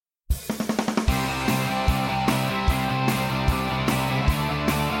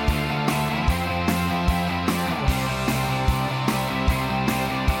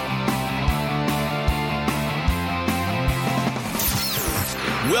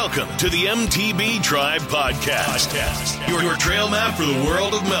Welcome to the MTB Tribe Podcast, your trail map for the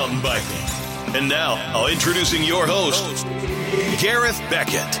world of mountain biking. And now, introducing your host, Gareth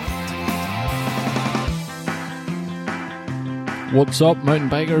Beckett. What's up,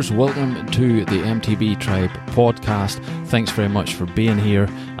 mountain bikers? Welcome to the MTB Tribe Podcast. Thanks very much for being here,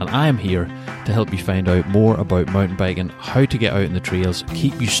 and I am here to help you find out more about mountain biking, how to get out in the trails,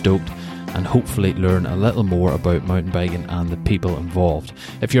 keep you stoked, and hopefully learn a little more about mountain biking and the people involved.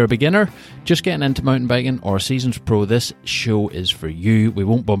 If you're a beginner, just getting into mountain biking, or a seasoned pro, this show is for you. We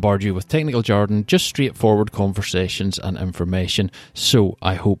won't bombard you with technical jargon, just straightforward conversations and information, so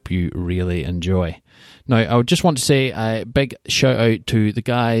I hope you really enjoy. Now, I would just want to say a big shout out to the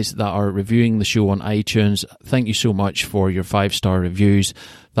guys that are reviewing the show on iTunes. Thank you so much for your 5-star reviews.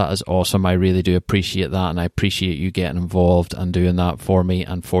 That is awesome. I really do appreciate that, and I appreciate you getting involved and doing that for me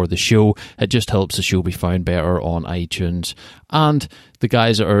and for the show. It just helps the show be found better on iTunes. And the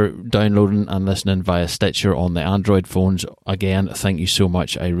guys that are downloading and listening via Stitcher on the Android phones, again, thank you so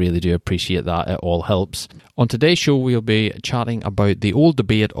much. I really do appreciate that. It all helps. On today's show, we'll be chatting about the old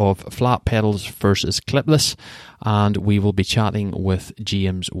debate of flat pedals versus clipless, and we will be chatting with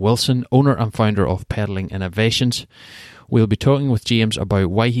James Wilson, owner and founder of Pedaling Innovations. We'll be talking with James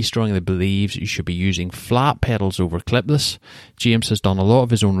about why he strongly believes you should be using flat pedals over clipless. James has done a lot of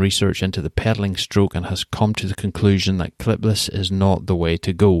his own research into the pedaling stroke and has come to the conclusion that clipless is not the way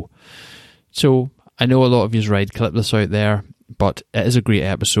to go. So, I know a lot of you ride clipless out there, but it is a great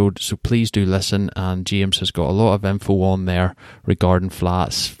episode, so please do listen, and James has got a lot of info on there regarding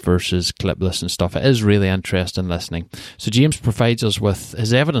flats versus clipless and stuff. It is really interesting listening. So James provides us with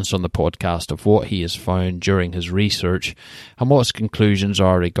his evidence on the podcast of what he has found during his research and what his conclusions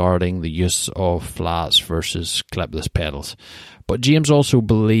are regarding the use of flats versus clipless pedals. But James also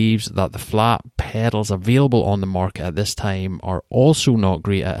believes that the flat pedals available on the market at this time are also not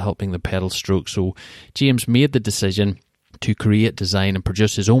great at helping the pedal stroke, so James made the decision to create, design and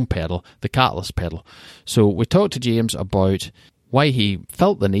produce his own pedal, the Catalyst pedal. So we talked to James about why he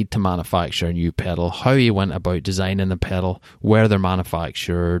felt the need to manufacture a new pedal, how he went about designing the pedal, where they're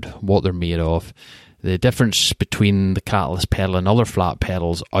manufactured, what they're made of, the difference between the Catalyst pedal and other flat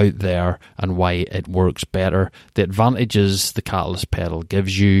pedals out there and why it works better, the advantages the Catalyst pedal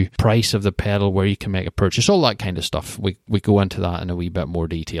gives you, price of the pedal, where you can make a purchase, all that kind of stuff. We go into that in a wee bit more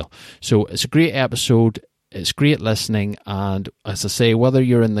detail. So it's a great episode. It's great listening, and as I say, whether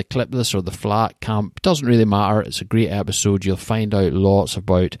you're in the clipless or the flat camp, doesn't really matter. It's a great episode. You'll find out lots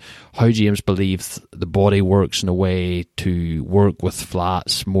about how James believes the body works in a way to work with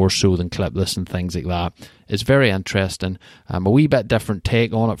flats more so than clipless and things like that. It's very interesting. A wee bit different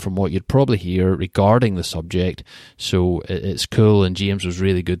take on it from what you'd probably hear regarding the subject. So it's cool, and James was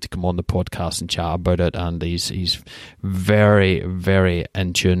really good to come on the podcast and chat about it. And he's very, very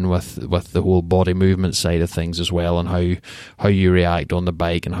in tune with the whole body movement side of things as well, and how you react on the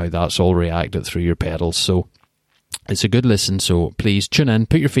bike and how that's all reacted through your pedals. So it's a good listen. So please tune in,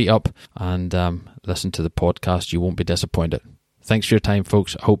 put your feet up, and listen to the podcast. You won't be disappointed. Thanks for your time,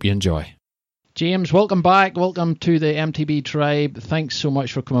 folks. I hope you enjoy. James, welcome back. Welcome to the MTB Tribe. Thanks so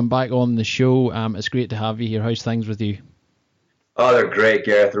much for coming back on the show. It's great to have you here. How's things with you? Oh, they're great,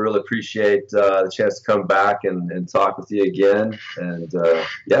 Gareth. I really appreciate the chance to come back and talk with you again. And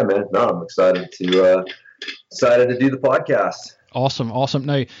yeah, man, no, I'm excited to do the podcast. Awesome.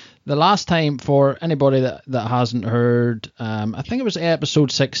 Now, the last time, for anybody that hasn't heard, I think it was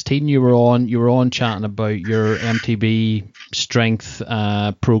episode 16 you were on chatting about your MTB strength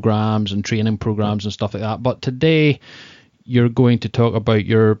programs and training programs and stuff like that. But today you're going to talk about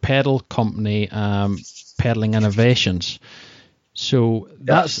your pedal company, Pedaling Innovations. So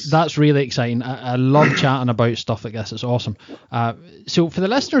that's really exciting. I love chatting about stuff like this. It's awesome. So for the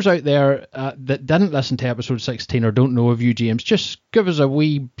listeners out there that didn't listen to episode 16 or don't know of you, James, just give us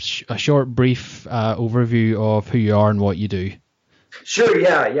a short, brief overview of who you are and what you do. Sure.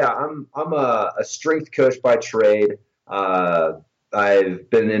 Yeah. I'm a strength coach by trade. I've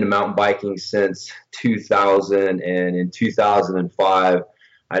been into mountain biking since 2000, and in 2005,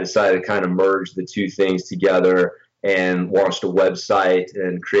 I decided to kind of merge the two things together and launched a website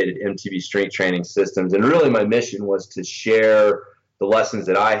and created MTB Strength Training Systems. And really my mission was to share the lessons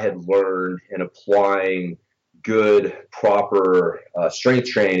that I had learned in applying good, proper strength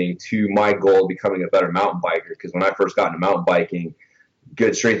training to my goal of becoming a better mountain biker. Because when I first got into mountain biking,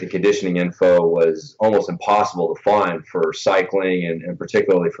 good strength and conditioning info was almost impossible to find for cycling and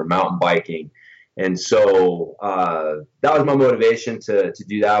particularly for mountain biking. And so that was my motivation to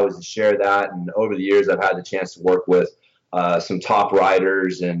do that, was to share that. And over the years, I've had the chance to work with some top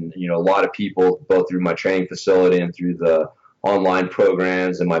riders and, a lot of people, both through my training facility and through the online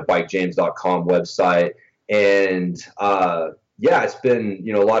programs and my bikejames.com website. And it's been,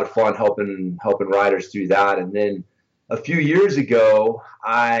 a lot of fun helping riders through that. And then a few years ago,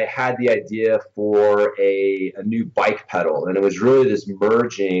 I had the idea for a new bike pedal, and it was really this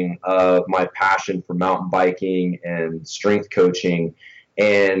merging of my passion for mountain biking and strength coaching.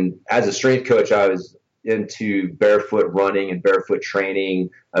 And as a strength coach, I was into barefoot running and barefoot training.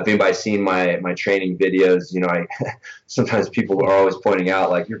 If anybody's seen my training videos, sometimes people are always pointing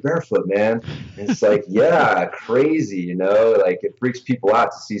out, like, you're barefoot, man. And it's like, yeah, crazy, like it freaks people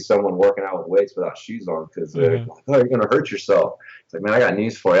out to see someone working out with weights without shoes on, because they're like, oh, you're going to hurt yourself. It's like, man, I got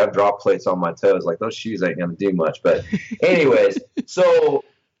news for you. I have drop plates on my toes. Like, those shoes ain't going to do much. But anyways, so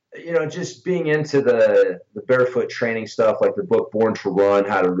just being into the barefoot training stuff, like the book Born to Run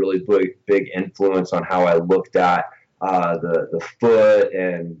had a really big influence on how I looked at the foot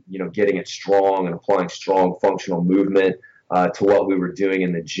and, getting it strong and applying strong functional movement to what we were doing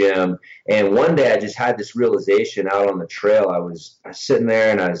in the gym. And one day I just had this realization out on the trail. I was sitting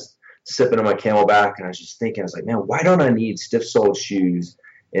there and I was sipping on my Camelback, and I was just thinking, I was like, man, why don't I need stiff-soled shoes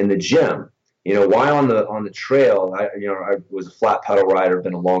in the gym? Why on the trail? I was a flat pedal rider,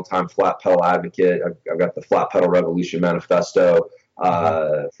 been a long time flat pedal advocate. I've got the Flat Pedal Revolution Manifesto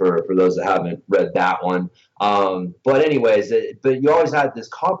for those that haven't read that one. But anyways, but you always had this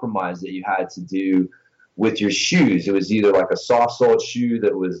compromise that you had to do with your shoes. It was either like a soft-soled shoe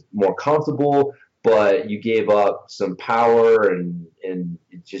that was more comfortable, but you gave up some power and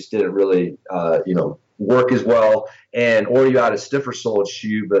it just didn't really work as well, or you had a stiffer soled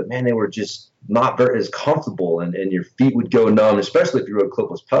shoe, but man, they were just not very as comfortable, and your feet would go numb, especially if you rode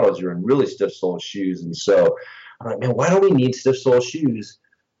clipless pedals. You're in really stiff soled shoes. And so I'm like, man, why do we need stiff soled shoes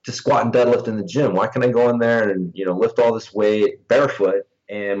to squat and deadlift in the gym? Why can't I go in there and lift all this weight barefoot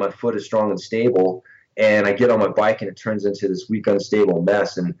and my foot is strong and stable, and I get on my bike and it turns into this weak, unstable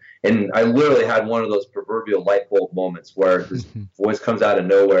mess? And I literally had one of those proverbial light bulb moments where this voice comes out of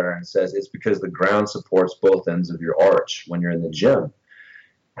nowhere and says, it's because the ground supports both ends of your arch when you're in the gym.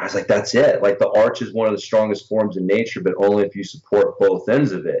 I was like, that's it. Like, the arch is one of the strongest forms in nature, but only if you support both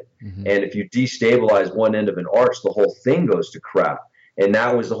ends of it. Mm-hmm. And if you destabilize one end of an arch, the whole thing goes to crap. And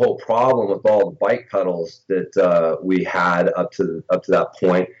that was the whole problem with all the bike pedals that we had up to that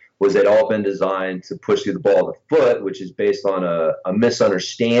point, was they'd all been designed to push through the ball of the foot, which is based on a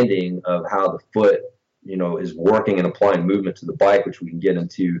misunderstanding of how the foot, is working and applying movement to the bike, which we can get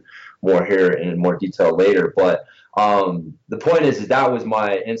into more here in more detail later. But the point is that was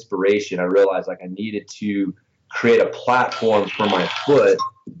my inspiration. I realized, like, I needed to create a platform for my foot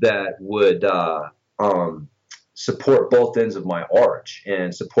that would support both ends of my arch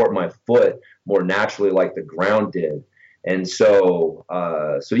and support my foot more naturally, like the ground did. And so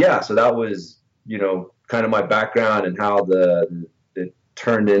that was, kind of my background and how it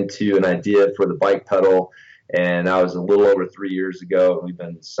turned into an idea for the bike pedal. And that was a little over 3 years ago. We've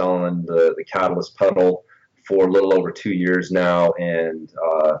been selling the Catalyst pedal for a little over 2 years now. And,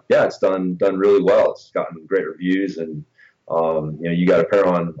 it's done really well. It's gotten great reviews, and, you got a pair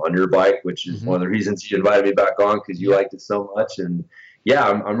on your bike, which is one of the reasons you invited me back on, because you liked it so much. And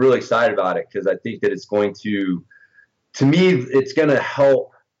I'm really excited about it, because I think that it's going to me, it's going to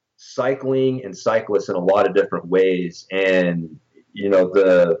help cycling and cyclists in a lot of different ways. And,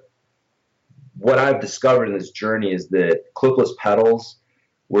 what I've discovered in this journey is that clipless pedals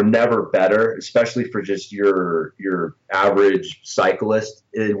were never better, especially for just your average cyclist.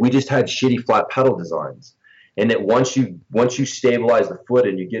 We just had shitty flat pedal designs. And that once you stabilize the foot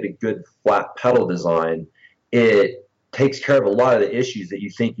and you get a good flat pedal design, it takes care of a lot of the issues that you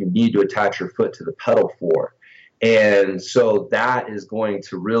think you need to attach your foot to the pedal for. And so that is going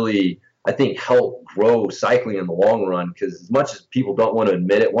to really, I think, help grow cycling in the long run, because as much as people don't want to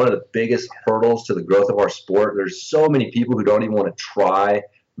admit it, one of the biggest hurdles to the growth of our sport, there's so many people who don't even want to try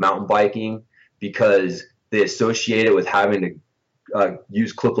mountain biking because they associate it with having to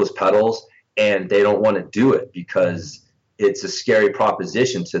use clipless pedals, and they don't want to do it because it's a scary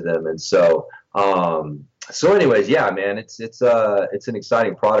proposition to them. And so anyways, man, it's an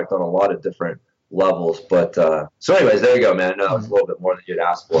exciting product on a lot of different levels. But so anyways, there you go, man. No, it's a little bit more than you'd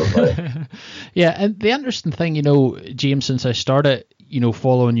asked for. But yeah, and the interesting thing, James, since I started,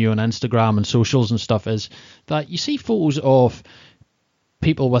 following you on Instagram and socials and stuff, is that you see photos of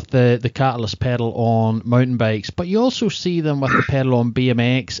people with the Catalyst pedal on mountain bikes, but you also see them with the pedal on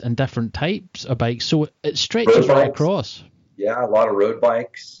BMX and different types of bikes. So it stretches right across. Yeah, a lot of road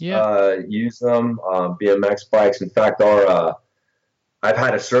bikes use them, BMX bikes. In fact, I've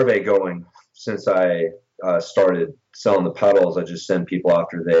had a survey going since I started selling the pedals, I just send people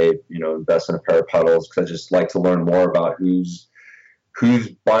after they, invest in a pair of pedals, because I just like to learn more about who's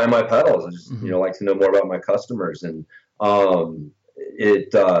buying my pedals. I just, like to know more about my customers. And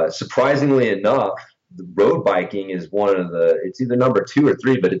surprisingly enough, the road biking is it's either number 2 or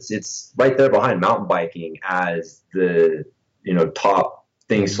 3, but it's right there behind mountain biking as the, top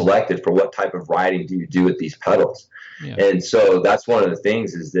thing selected for what type of riding do you do with these pedals. Yeah. And so that's one of the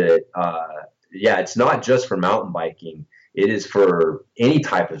things is that, it's not just for mountain biking. It is for any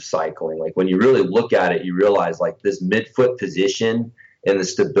type of cycling. Like when you really look at it, you realize like this midfoot position and the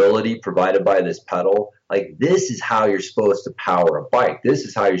stability provided by this pedal, like this is how you're supposed to power a bike. This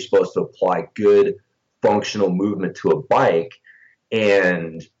is how you're supposed to apply good functional movement to a bike.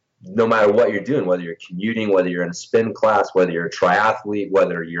 And no matter what you're doing, whether you're commuting, whether you're in a spin class, whether you're a triathlete,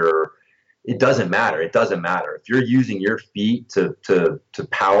 it doesn't matter. It doesn't matter. If you're using your feet to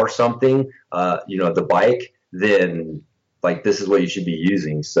power something, the bike, then like this is what you should be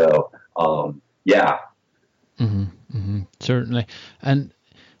using. So, yeah. Certainly. And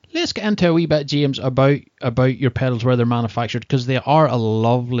let's get into a wee bit, James, about your pedals, where they're manufactured, because they are a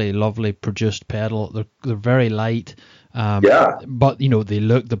lovely, lovely produced pedal. They're very light. But they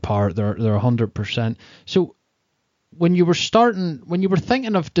look the part. They're 100%. So when you were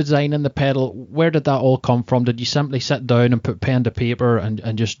thinking of designing the pedal, where did that all come from? Did you simply sit down and put pen to paper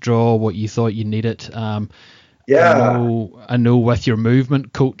and just draw what you thought you needed? I know with your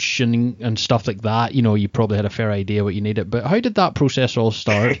movement coaching and stuff like that, you probably had a fair idea what you needed. But how did that process all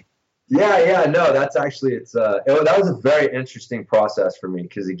start? No, that's actually, that was a very interesting process for me,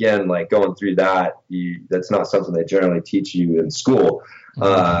 because again, like going through that's not something they generally teach you in school,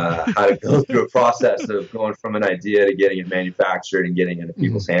 how to go through a process of going from an idea to getting it manufactured and getting it into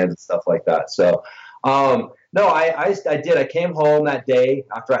people's hands and stuff like that. So, no, I did. I came home that day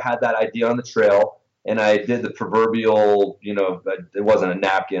after I had that idea on the trail, and I did the proverbial, it wasn't a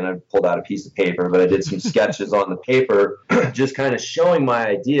napkin. I pulled out a piece of paper, but I did some sketches on the paper, just kind of showing my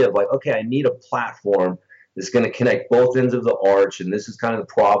idea of like, okay, I need a platform that's going to connect both ends of the arch. And this is kind of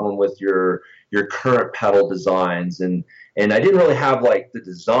the problem with your current pedal designs. And I didn't really have like the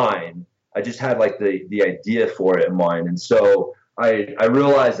design. I just had like the idea for it in mind. And so I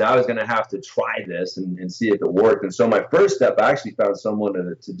realized that I was going to have to try this and see if it worked. And so my first step, I actually found someone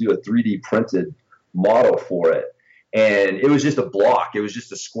to do a 3D printed model for it, and it was just a block. It was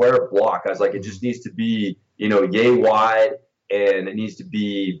just a square block. I was like, it just needs to be yay wide, and it needs to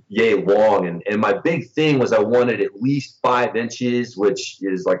be yay long, and my big thing was I wanted at least 5 inches, which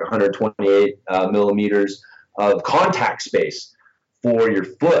is like 128 millimeters of contact space for your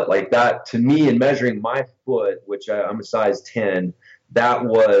foot. Like that, to me, in measuring my foot, which I'm a size 10, that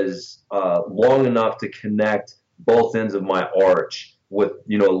was long enough to connect both ends of my arch with,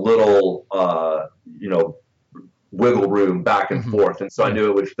 a little, wiggle room back and forth. And so I knew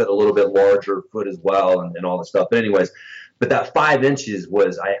it would fit a little bit larger foot as well, and all this stuff. But anyways, that 5 inches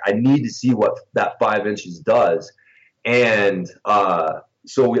was, I need to see what that 5 inches does. And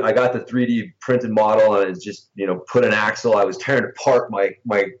so I got the 3D printed model, and I just, put an axle. I was tearing apart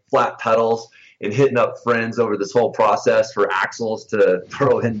my flat pedals and hitting up friends over this whole process for axles to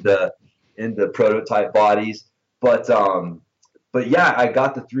throw into prototype bodies. But yeah, I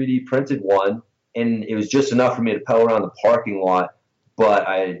got the 3D printed one, and it was just enough for me to pedal around the parking lot. But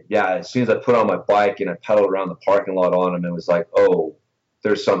as soon as I put on my bike and I pedaled around the parking lot on them, it was like, oh,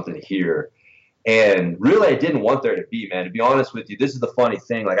 there's something here. And really, I didn't want there to be, man. To be honest with you, this is the funny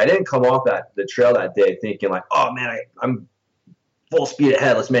thing. Like, I didn't come off the trail that day thinking like, oh man, I'm full speed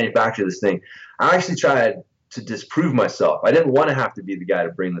ahead. Let's manufacture this thing. I actually tried to disprove myself. I didn't want to have to be the guy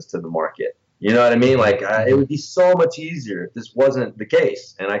to bring this to the market. You know what I mean? Like, it would be so much easier if this wasn't the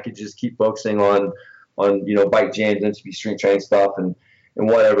case, and I could just keep focusing on bike jams, MTB strength training stuff and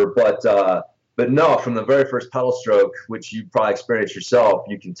whatever. But no, from the very first pedal stroke, which you probably experienced yourself,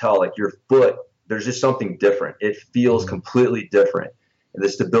 you can tell like your foot, there's just something different. It feels completely different, and the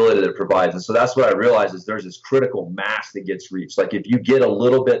stability that it provides. And so that's what I realized is there's this critical mass that gets reached. Like if you get a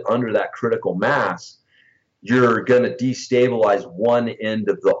little bit under that critical mass, you're going to destabilize one end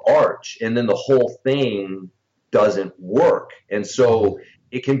of the arch, and then the whole thing doesn't work. And so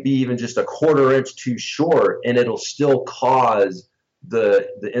it can be even just a quarter inch too short, and it'll still cause the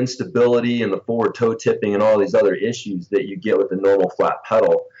instability and the forward toe tipping and all these other issues that you get with the normal flat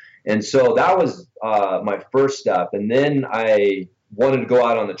pedal. And so that was my first step. And then I wanted to go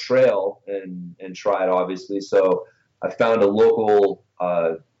out on the trail and try it, obviously. So I found a local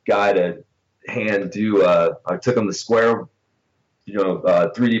guy to hand do I took him the square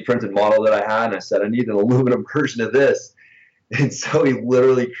 3D printed model that I had, and I said I need an aluminum version of this. And so he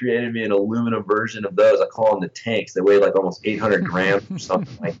literally created me an aluminum version of those. I call them the tanks. They weigh like almost 800 grams or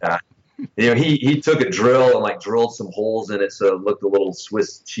something like that. He took a drill and like drilled some holes in it so it looked a little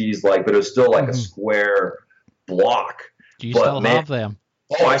Swiss cheese like, but it was still like a square block. Do you still have them?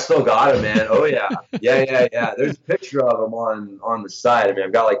 Oh, I still got them, man. Oh yeah. Yeah. There's a picture of them on the side. I mean,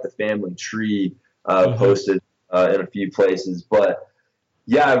 I've got like the family tree posted in a few places, but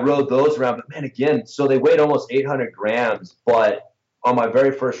yeah, I rode those around. But man, again, so they weighed almost 800 grams. But on my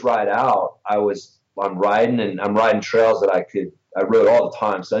very first ride out, I'm riding trails that I rode all the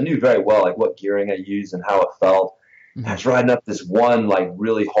time. So I knew very well like what gearing I used and how it felt. Mm-hmm. I was riding up this one like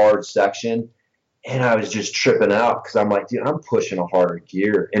really hard section, and I was just tripping out because I'm like, dude, I'm pushing a harder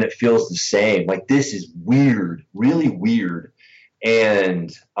gear and it feels the same. Like, this is weird, really weird.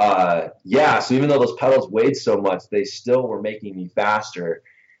 And so even though those pedals weighed so much, they still were making me faster.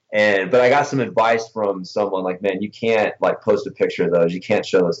 But I got some advice from someone like, man, you can't like post a picture of those. You can't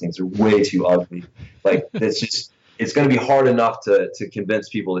show those things. They're way too ugly. Like, it's going to be hard enough to convince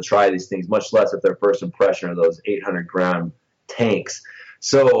people to try these things, much less if their first impression are those 800-gram tanks.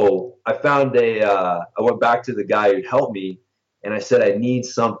 So I found I went back to the guy who'd helped me, and I said, I need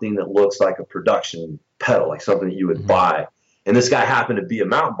something that looks like a production pedal, like something that you would buy. And this guy happened to be a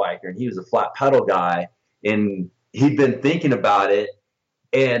mountain biker, and he was a flat pedal guy, and he'd been thinking about it.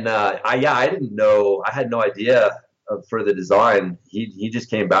 And I didn't know, I had no idea for the design. He just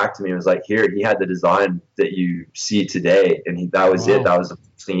came back to me and was like, here, he had the design that you see today. And that was it. That was the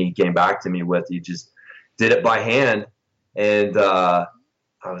thing he came back to me with. He just did it by hand. And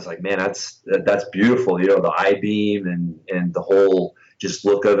I was like, man, that's beautiful. The I-beam and the whole just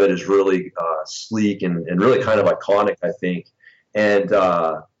look of it is really sleek and really kind of iconic, I think. And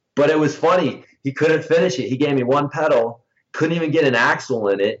but it was funny. He couldn't finish it. He gave me one pedal, couldn't even get an axle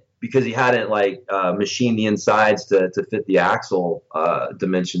in it because he hadn't machined the insides to fit the axle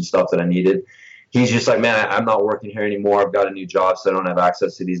dimension stuff that I needed. He's just like, man, I'm not working here anymore. I've got a new job, so I don't have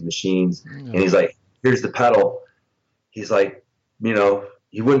access to these machines. And he's like, here's the pedal. He's like,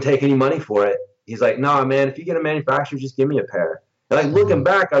 he wouldn't take any money for it. He's like, nah, man, if you get a manufacturer, just give me a pair. And like looking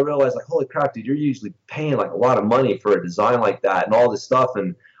back, I realized like, holy crap, dude, you're usually paying like a lot of money for a design like that and all this stuff.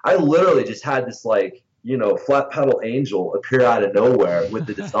 And I literally just had this like, flat pedal angel appear out of nowhere with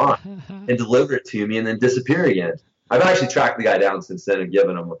the design and deliver it to me and then disappear again. I've actually tracked the guy down since then and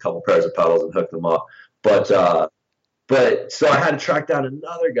given him a couple pairs of pedals and hooked them up. But so I had to track down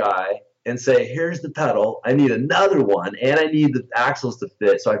another guy and say, here's the pedal. I need another one, and I need the axles to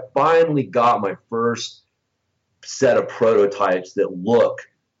fit. So I finally got my first set of prototypes that look,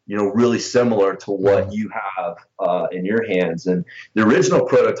 really similar to what you have in your hands. And the original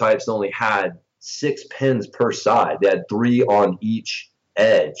prototypes only had 6 pins per side. They had 3 on each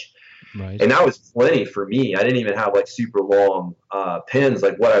edge. Right. And that was plenty for me. I didn't even have like super long pins.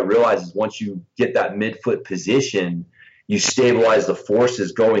 Like, what I realized is once you get that midfoot position, you stabilize the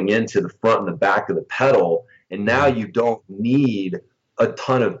forces going into the front and the back of the pedal. And now you don't need a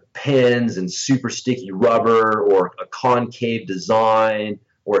ton of pins and super sticky rubber or a concave design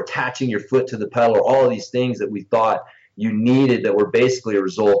or attaching your foot to the pedal or all of these things that we thought you needed that were basically a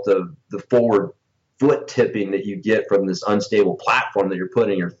result of the forward foot tipping that you get from this unstable platform that you're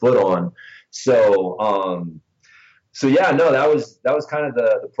putting your foot on. So yeah, no, that was kind of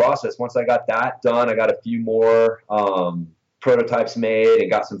the process. Once I got that done, I got a few more prototypes made and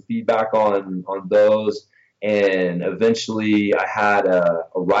got some feedback on those. And eventually I had a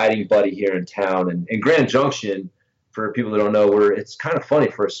riding buddy here in town. And in Grand Junction, for people that don't know, it's kind of funny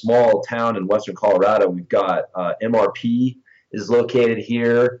for a small town in Western Colorado. We've got MRP is located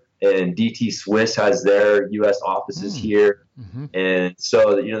here, and DT Swiss has their U.S. offices here. Mm-hmm. And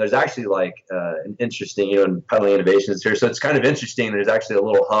so, there's actually like an interesting, pedaling innovations here. So it's kind of interesting. There's actually a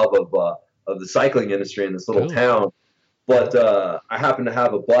little hub of the cycling industry in this little town. But I happen to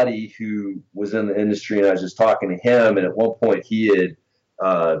have a buddy who was in the industry, and I was just talking to him. And at one point, he had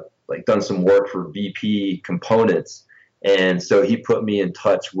done some work for VP Components, and so he put me in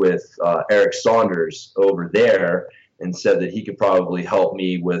touch with Eric Saunders over there, and said that he could probably help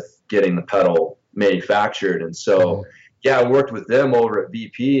me with getting the pedal manufactured. And so, yeah, I worked with them over at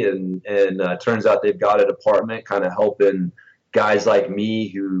VP, and turns out they've got a department kind of helping guys like me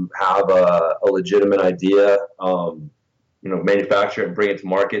who have a legitimate idea. Manufacture it and bring it to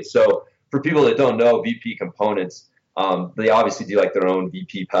market. So for people that don't know, VP Components, they obviously do like their own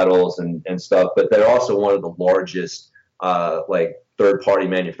VP pedals and stuff, but they're also one of the largest third-party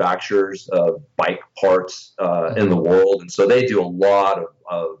manufacturers of bike parts in the world. And so they do a lot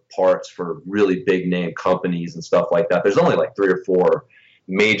of parts for really big name companies and stuff like that. There's only like 3 or 4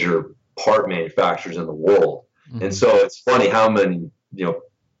 major part manufacturers in the world. And so it's funny how many,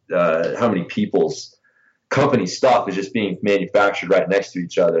 how many people's company stuff is just being manufactured right next to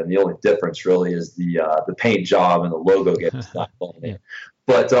each other. And the only difference really is the paint job and the logo getting slapped on it.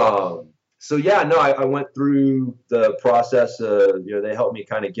 But, I went through the process of, they helped me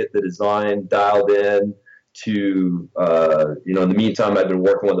kind of get the design dialed in to, in the meantime, I've been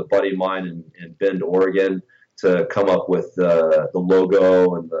working with a buddy of mine in Bend, Oregon, to come up with the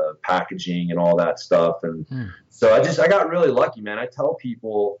logo and the packaging and all that stuff. And so I got really lucky, man. I tell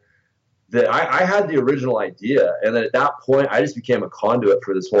people that I had the original idea, and then at that point I just became a conduit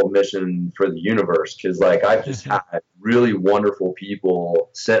for this whole mission for the universe. Cause like I've just had really wonderful people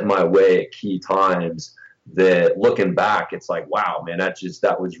sent my way at key times that, looking back, it's like, wow, man, that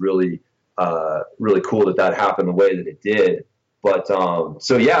was really, really cool that happened the way that it did. But,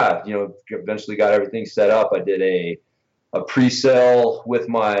 eventually got everything set up. I did a pre-sale with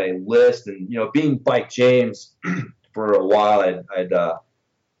my list, and, being Bike James for a while, I'd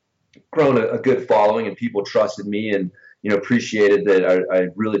grown a good following, and people trusted me and, appreciated that I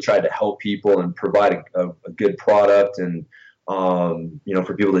really tried to help people and provide a good product. And,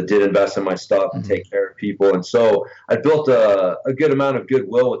 for people that did invest in my stuff and take care of people. And so I built a good amount of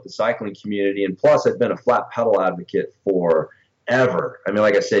goodwill with the cycling community. And plus I've been a flat pedal advocate forever. I mean,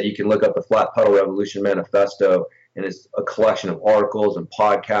 like I said, you can look up the Flat Pedal Revolution Manifesto, and it's a collection of articles and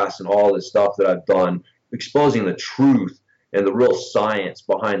podcasts and all this stuff that I've done, exposing the truth and the real science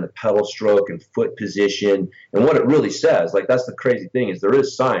behind the pedal stroke and foot position and what it really says. Like, that's the crazy thing, is there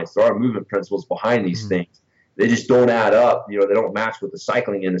is science. There are movement principles behind these things. They just don't add up. They don't match what the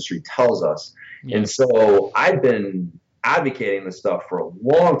cycling industry tells us. Yeah. And so I've been advocating this stuff for a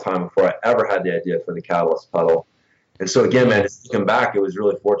long time before I ever had the idea for the Catalyst pedal. And so again, man, looking back, it was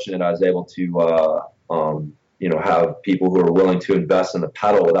really fortunate I was able to, have people who are willing to invest in the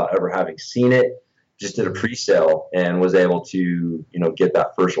pedal without ever having seen it. Just did a pre-sale and was able to, get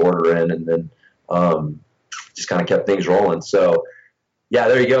that first order in, and then just kind of kept things rolling. So, yeah,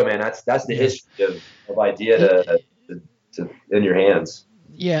 there you go, man. That's the history of idea to in your hands.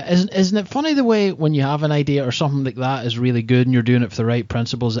 Yeah, isn't it funny the way when you have an idea or something like that is really good and you're doing it for the right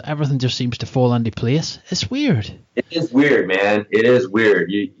principles, that everything just seems to fall into place? It's weird. It is weird, man. It is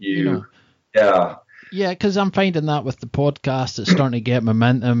weird. Yeah. Yeah, because I'm finding that with the podcast, it's starting to get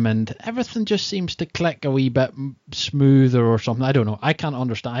momentum and everything just seems to click a wee bit smoother or something. I don't know. I can't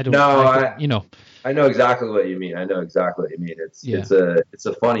understand. I know exactly what you mean. It's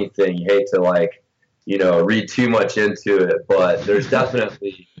a funny thing. You hate to read too much into it, but there's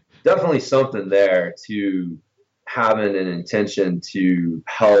definitely something there to having an intention to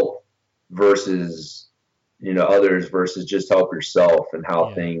help versus, others versus just help yourself, and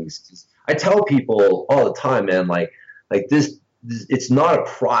how things. I tell people all the time, man, like this, it's not a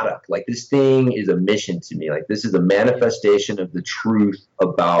product. Like, this thing is a mission to me. Like, this is a manifestation of the truth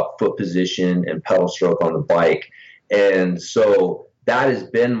about foot position and pedal stroke on the bike. And so that has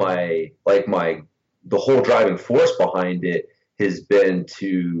been the whole driving force behind it has been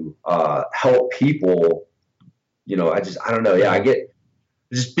to help people. I don't know. Yeah, I get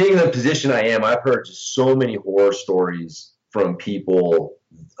just being in the position I am. I've heard just so many horror stories from people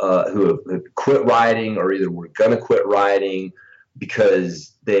who have quit riding, or either were going to quit riding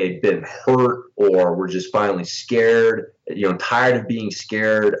because they'd been hurt, or were just finally scared, tired of being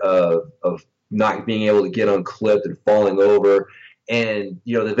scared of not being able to get unclipped and falling over. And,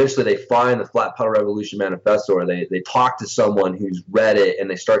 eventually they find the Flat Pedal Revolution Manifesto, or they talk to someone who's read it, and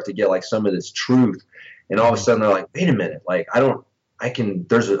they start to get some of this truth. And all of a sudden they're like, wait a minute,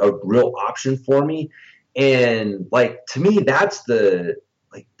 there's a real option for me. And to me, that's the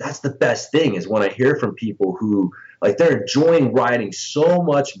best thing, is when I hear from people who they're enjoying riding so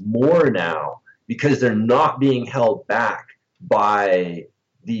much more now because they're not being held back by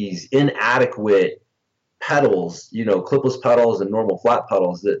these inadequate pedals, clipless pedals and normal flat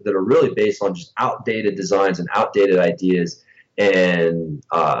pedals that are really based on just outdated designs and outdated ideas. And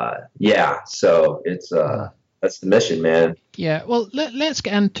so it's that's the mission, man. Yeah, well, let's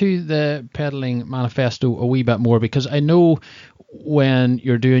get into the Pedaling Manifesto a wee bit more, because I know when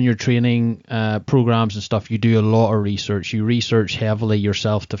you're doing your training programs and stuff, you do a lot of research. You research heavily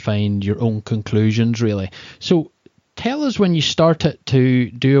yourself to find your own conclusions, really. So tell us, when you started to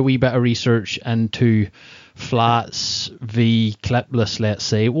do a wee bit of research into flats v clipless, let's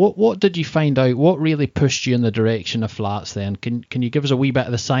say, what did you find out? What really pushed you in the direction of flats then? Can you give us a wee bit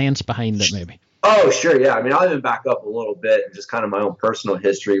of the science behind it, maybe? Oh, sure. Yeah. I mean, I'll even back up a little bit and just kind of my own personal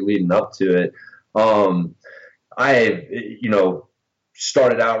history leading up to it.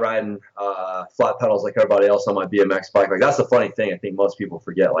 started out riding flat pedals like everybody else on my BMX bike. Like, that's the funny thing I think most people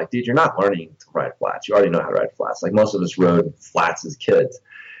forget. Like, dude, you're not learning to ride flats. You already know how to ride flats. Like, most of us rode flats as kids.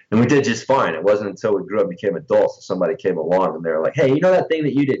 And we did just fine. It wasn't until we grew up and became adults that somebody came along and they were like, hey, you know that thing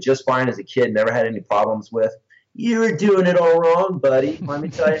that you did just fine as a kid, never had any problems with? You were doing it all wrong, buddy. Let me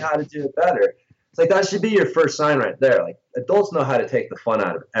tell you how to do it better. It's like, that should be your first sign right there. Like, adults know how to take the fun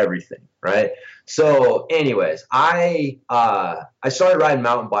out of everything, right? So anyways, I started riding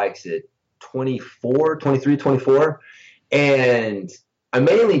mountain bikes at 23, 24. And I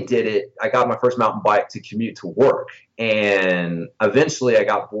mainly did it. I got my first mountain bike to commute to work. And eventually I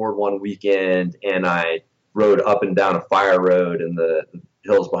got bored one weekend and I rode up and down a fire road in the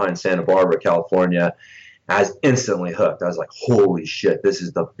hills behind Santa Barbara, California. I was instantly hooked. I was like, holy shit, this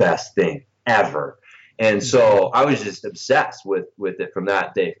is the best thing ever. And so I was just obsessed with it from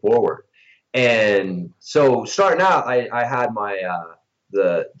that day forward. And so starting out, I had my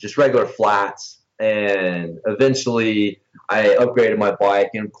the just regular flats, and eventually I upgraded my bike.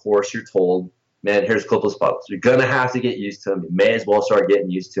 And of course, you're told, man, here's clipless pedals. You're gonna have to get used to them. You may as well start getting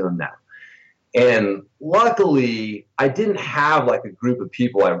used to them now. And luckily, I didn't have like a group of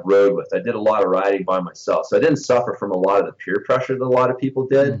people I rode with. I did a lot of riding by myself, so I didn't suffer from a lot of the peer pressure that a lot of people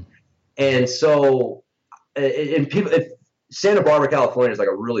did. And so, Santa Barbara, California is like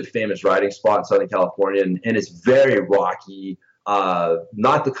a really famous riding spot in Southern California, and it's very rocky.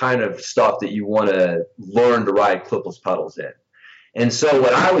 Not the kind of stuff that you want to learn to ride clipless pedals in. And so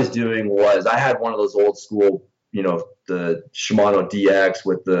what I was doing was I had one of those old school, you know, the Shimano DX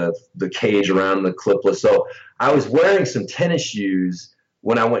with the cage around the clipless. So I was wearing some tennis shoes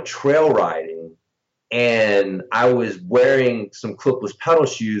when I went trail riding, and I was wearing some clipless pedal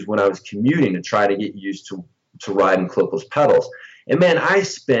shoes when I was commuting to try to get used to riding clipless pedals. And man,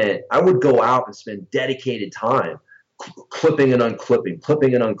 I would go out and spend dedicated time clipping and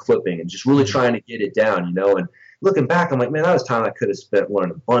unclipping, and just really trying to get it down, you know. And looking back, I'm like, man, that was time I could have spent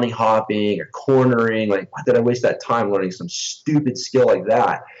learning bunny hopping or cornering. Like, why did I waste that time learning some stupid skill like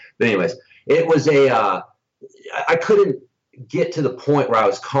that? But anyways, it was I couldn't get to the point where I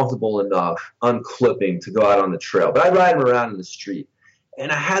was comfortable enough unclipping to go out on the trail, but I'd ride them around in the street.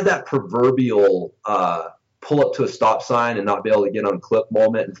 And I had that proverbial pull up to a stop sign and not be able to get unclipped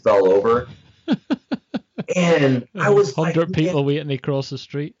moment and fell over. And I was 100 like, people waiting across the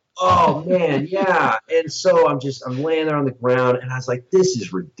street. Oh man, yeah. And so I'm laying there on the ground, and I was like, this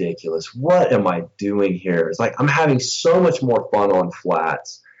is ridiculous. What am I doing here? It's like, I'm having so much more fun on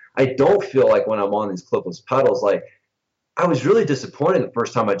flats. I don't feel like when I'm on these clipless pedals, like, I was really disappointed the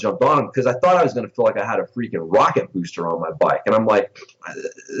first time I jumped on them because I thought I was going to feel like I had a freaking rocket booster on my bike. And I'm like,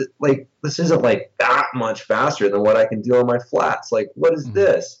 this isn't like that much faster than what I can do on my flats. Like, what is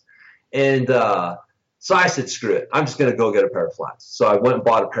this? And, so I said, screw it. I'm just going to go get a pair of flats. So I went and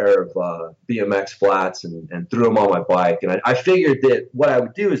bought a pair of BMX flats and threw them on my bike. And I figured that what I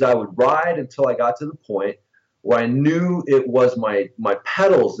would do is I would ride until I got to the point where I knew it was my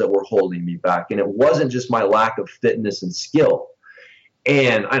pedals that were holding me back. And it wasn't just my lack of fitness and skill.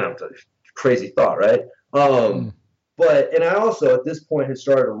 And I don't know, crazy thought, right? And I also at this point had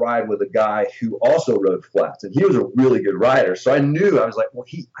started to ride with a guy who also rode flats, and he was a really good rider. So I knew, I was like, well,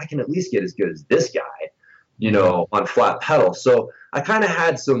 I can at least get as good as this guy, you know, on flat pedals. So I kind of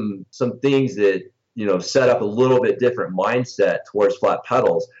had some things that, you know, set up a little bit different mindset towards flat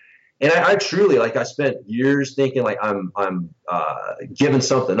pedals. And I truly, like, I spent years thinking like I'm giving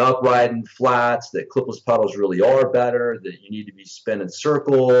something up riding flats, that clipless pedals really are better, that you need to be spinning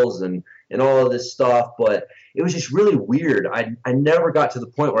circles and all of this stuff. But it was just really weird. I never got to the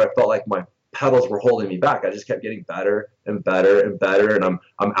point where I felt like my pedals were holding me back. I just kept getting better and better and better. And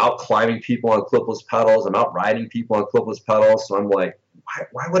I'm out climbing people on clipless pedals. I'm out riding people on clipless pedals. So I'm like,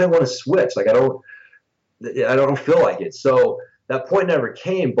 why would I want to switch? Like, I don't feel like it. So that point never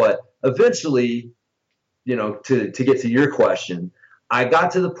came. But eventually, you know, to get to your question, I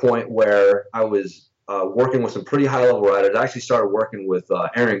got to the point where I was working with some pretty high-level riders. I actually started working with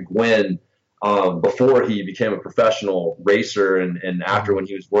Aaron Gwynn before he became a professional racer, and after, when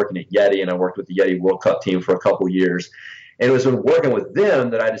he was working at Yeti, and I worked with the Yeti World Cup team for a couple years. And it was when working with them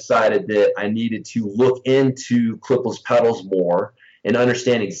that I decided that I needed to look into clipless pedals more and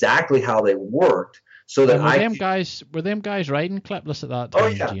understand exactly how they worked. So that were them guys riding clipless at that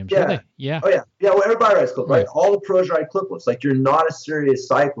time, James? Yeah. Were they? Yeah. Oh yeah. Yeah. Well, everybody rides clipless. Right? All the pros ride clipless. Like, you're not a serious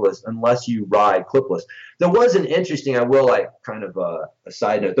cyclist unless you ride clipless. There was an interesting, I will like kind of a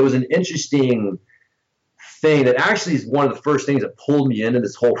side note. There was an interesting thing that actually is one of the first things that pulled me into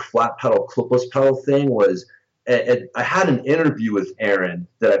this whole flat pedal clipless pedal thing. Was I had an interview with Aaron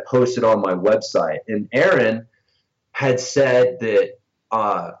that I posted on my website, and Aaron had said that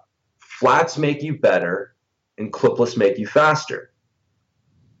flats make you better and clipless make you faster.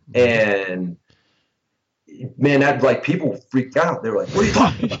 And man, that like people freaked out. They were like, "What are you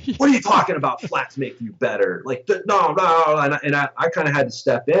talking about? What are you talking about? Flats make you better?" Like, no. And I kind of had to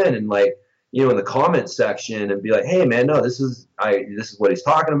step in and like, in the comment section and be like, "Hey, man, no, this is what he's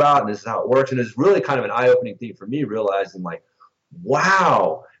talking about, and this is how it works." And it's really kind of an eye-opening thing for me, realizing like,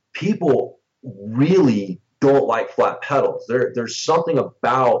 wow, people really don't like flat pedals. There's something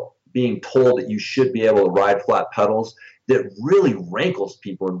about being told that you should be able to ride flat pedals that really rankles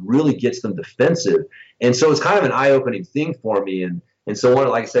people and really gets them defensive. And so it's kind of an eye-opening thing for me. And so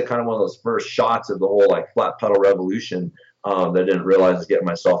like I said, kind of one of those first shots of the whole like flat pedal revolution that I didn't realize I was getting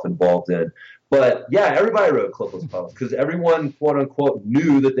myself involved in. But yeah, everybody rode clipless pedals because everyone, quote unquote,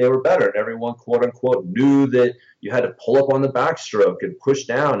 knew that they were better. And everyone, quote unquote, knew that you had to pull up on the backstroke and push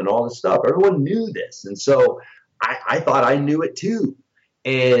down and all this stuff. Everyone knew this. And so I thought I knew it too.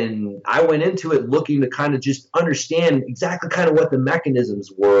 And I went into it looking to kind of just understand exactly kind of what the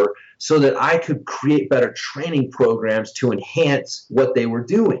mechanisms were so that I could create better training programs to enhance what they were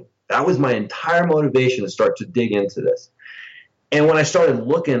doing. That was my entire motivation to start to dig into this. And when I started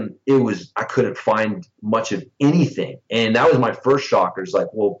looking, I couldn't find much of anything. And that was my first shocker. It's like,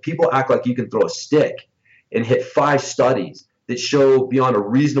 well, people act like you can throw a stick and hit 5 studies that show beyond a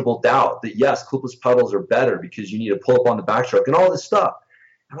reasonable doubt that yes, clipless pedals are better because you need to pull up on the backstroke and all this stuff.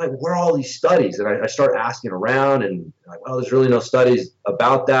 I'm like, where are all these studies? And I started asking around and like, well, there's really no studies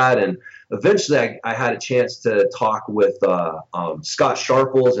about that. And eventually I had a chance to talk with Scott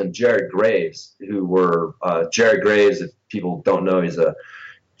Sharples and Jared Graves, who were Jared Graves, if people don't know, he's a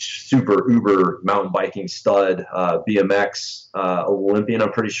super uber mountain biking stud, BMX Olympian,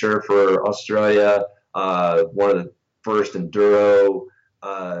 I'm pretty sure, for Australia, one of the first enduro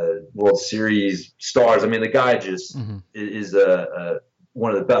World Series stars. I mean, the guy just is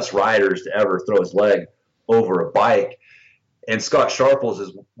one of the best riders to ever throw his leg over a bike. And Scott Sharples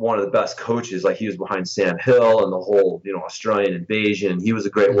is one of the best coaches. Like, he was behind Sam Hill and the whole, Australian invasion. He was a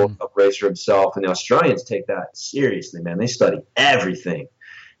great World Cup racer himself. And the Australians take that seriously, man. They study everything.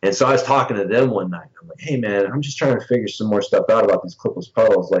 And so I was talking to them one night. I'm like, hey, man, I'm just trying to figure some more stuff out about these clipless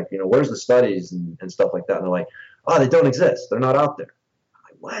pedals. Like, where's the studies and stuff like that? And they're like, oh, they don't exist. They're not out there. I'm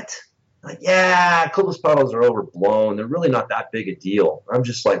like, what? Like, yeah, clipless pedals are overblown. They're really not that big a deal. I'm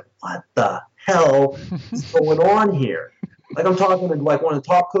just like, what the hell is going on here? Like, I'm talking to like one of the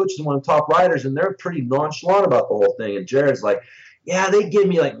top coaches and one of the top riders, and they're pretty nonchalant about the whole thing. And Jared's like, yeah, they give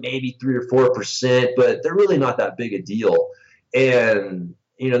me like maybe 3 or 4%, but they're really not that big a deal. And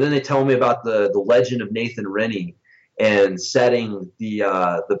then they tell me about the legend of Nathan Rennie and setting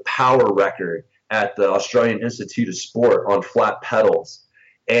the power record at the Australian Institute of Sport on flat pedals.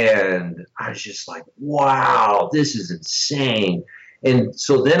 And I was just like, wow, this is insane. And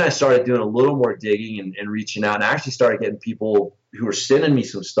so then I started doing a little more digging and reaching out, and I actually started getting people who were sending me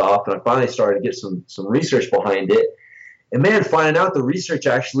some stuff, and I finally started to get some research behind it. And man, finding out the research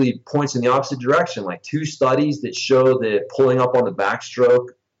actually points in the opposite direction, like 2 studies that show that pulling up on the backstroke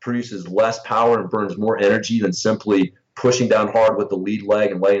produces less power and burns more energy than simply pushing down hard with the lead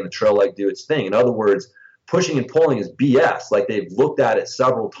leg and letting the trail leg do its thing. In other words, pushing and pulling is BS. Like, they've looked at it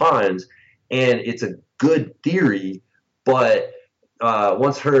several times, and it's a good theory, but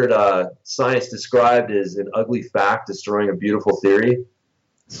once heard science described as an ugly fact destroying a beautiful theory.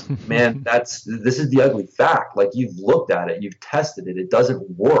 Man, this is the ugly fact. Like, you've looked at it, you've tested it, it doesn't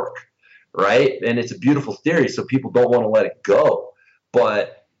work, right? And it's a beautiful theory, so people don't want to let it go.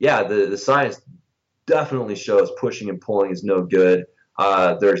 But yeah, the science definitely shows pushing and pulling is no good.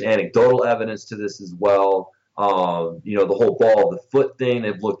 There's anecdotal evidence to this as well. The whole ball of the foot thing,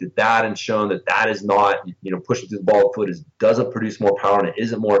 they've looked at that and shown that is not, pushing through the ball of the foot doesn't produce more power and it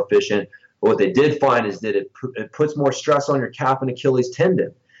isn't more efficient. But what they did find is that it puts more stress on your calf and Achilles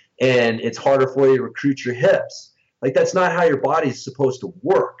tendon, and it's harder for you to recruit your hips. Like, that's not how your body's supposed to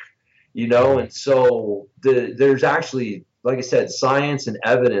work, And so there's actually, like I said, science and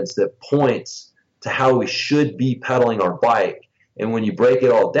evidence that points to how we should be pedaling our bike. And when you break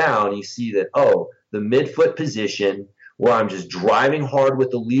it all down, you see that, the midfoot position, where I'm just driving hard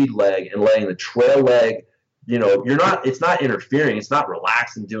with the lead leg and letting the trail leg, it's not interfering, it's not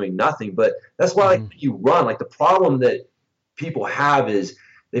relaxed and doing nothing. But that's why, like, you run. Like, the problem that people have is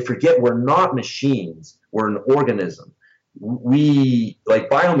they forget we're not machines, we're an organism. We, like,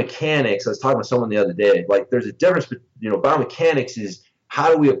 biomechanics, I was talking with someone the other day, like, there's a difference, but biomechanics is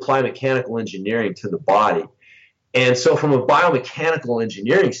how do we apply mechanical engineering to the body. And so from a biomechanical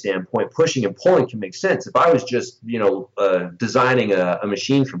engineering standpoint, pushing and pulling can make sense. If I was just, designing a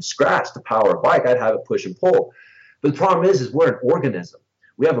machine from scratch to power a bike, I'd have it push and pull. But the problem is we're an organism.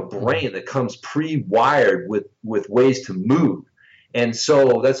 We have a brain that comes pre-wired with ways to move. And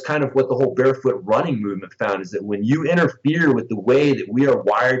so that's kind of what the whole barefoot running movement found, is that when you interfere with the way that we are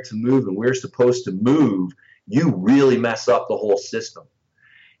wired to move and we're supposed to move, you really mess up the whole system.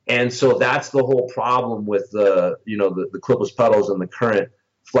 And so that's the whole problem with the clipless pedals and the current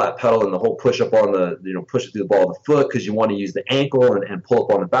flat pedal and the whole push up on the, push it through the ball of the foot because you want to use the ankle and pull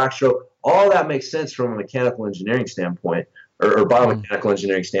up on the backstroke. All that makes sense from a mechanical engineering standpoint or biomechanical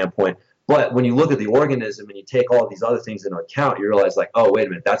engineering standpoint. But when you look at the organism and you take all of these other things into account, you realize like, oh, wait a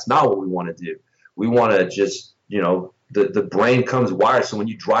minute, that's not what we want to do. We want to just, the brain comes wired. So when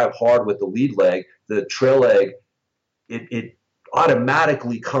you drive hard with the lead leg, the trail leg, it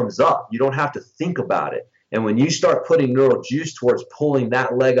automatically comes up. You don't have to think about it. And when you start putting neural juice towards pulling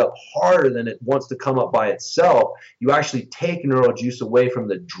that leg up harder than it wants to come up by itself, you actually take neural juice away from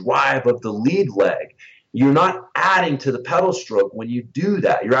the drive of the lead leg. You're not adding to the pedal stroke when you do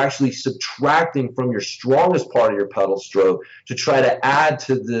that. You're actually subtracting from your strongest part of your pedal stroke to try to add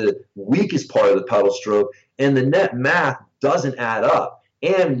to the weakest part of the pedal stroke, and the net math doesn't add up,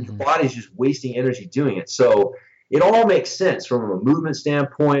 and your body's just wasting energy doing it. So it all makes sense from a movement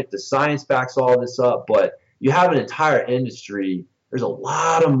standpoint. The science backs all this up, but you have an entire industry. There's a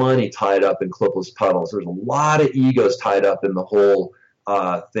lot of money tied up in clipless pedals. There's a lot of egos tied up in the whole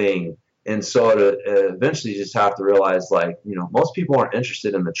thing. And so to eventually you just have to realize, like, most people aren't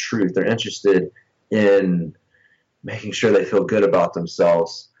interested in the truth. They're interested in making sure they feel good about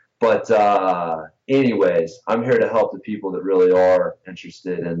themselves. But anyways, I'm here to help the people that really are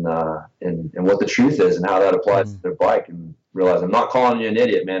interested in what the truth is and how that applies to their bike, and realize I'm not calling you an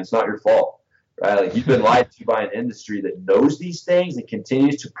idiot, man. It's not your fault, right? Like, you've been lied to by an industry that knows these things and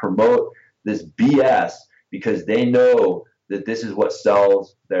continues to promote this BS because they know that this is what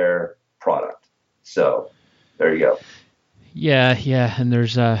sells their product. So there you go. Yeah, and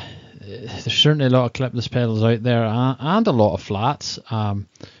there's certainly a lot of clipless pedals out there and a lot of flats.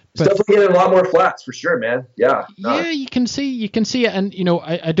 But definitely getting a lot more flats for sure, man. Yeah. Yeah, you can see it, and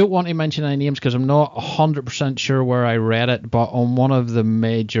I don't want to mention any names because I'm not 100% sure where I read it, but on one of the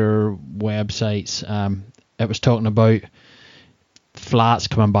major websites, it was talking about flats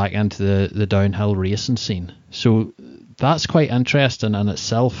coming back into the downhill racing scene. So that's quite interesting in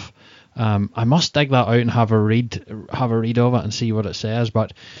itself. I must dig that out and have a read of it and see what it says.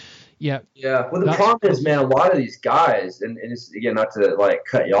 But yeah. Well, the problem is, man, a lot of these guys, and it's, again, not to like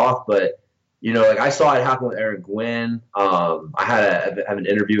cut you off, but like I saw it happen with Aaron Gwin. I have an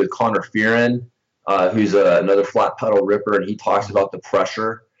interview with Connor Fearon, who's another flat pedal ripper, and he talks about the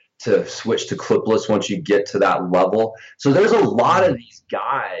pressure to switch to clipless once you get to that level. So there's a lot of these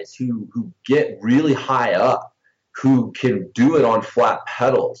guys who get really high up who can do it on flat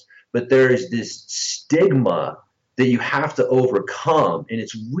pedals. But there is this stigma that you have to overcome, and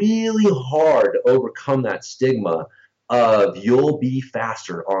it's really hard to overcome that stigma of you'll be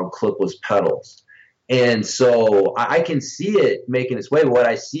faster on clipless pedals. And so I can see it making its way, but what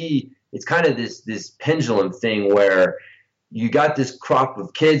I see, it's kind of this pendulum thing where you got this crop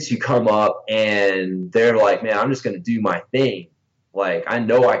of kids who come up and they're like, man, I'm just going to do my thing. Like, I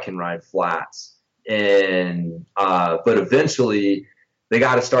know I can ride flats, and but eventually they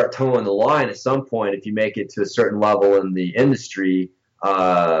got to start towing the line at some point if you make it to a certain level in the industry,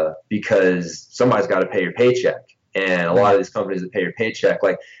 because somebody's got to pay your paycheck. And a lot of these companies that pay your paycheck,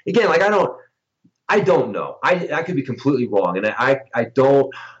 like, again, like I don't know. I could be completely wrong. And I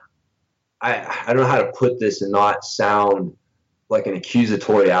don't know how to put this and not sound like an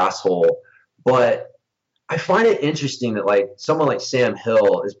accusatory asshole, but I find it interesting that like someone like Sam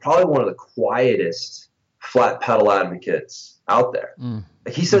Hill is probably one of the quietest flat pedal advocates out there.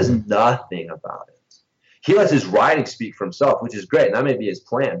 Like, he says nothing about it. He lets his riding speak for himself, which is great, and that may be his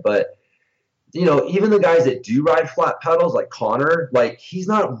plan. But even the guys that do ride flat pedals, like Connor, like, he's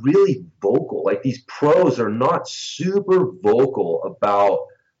not really vocal. Like, these pros are not super vocal about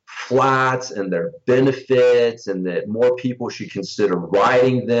flats and their benefits, and that more people should consider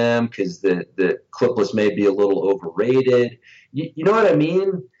riding them because the clipless may be a little overrated. You know what I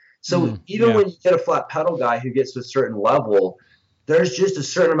mean? So when you get a flat pedal guy who gets to a certain level, there's just a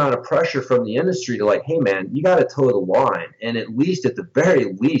certain amount of pressure from the industry to like, hey man, you got to toe the line, and at the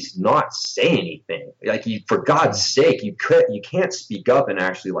very least not say anything. Like, for God's sake, you can't speak up and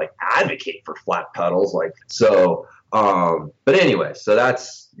actually like advocate for flat pedals. Like, so, but anyway, so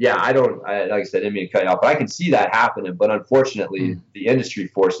that's, like I said, I didn't mean to cut you off, but I can see that happening. But unfortunately, the industry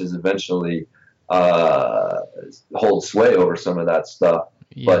forces eventually hold sway over some of that stuff.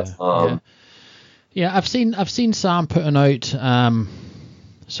 I've seen Sam putting out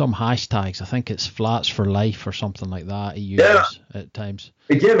some hashtags. I think it's flats for life or something like that he uses at times.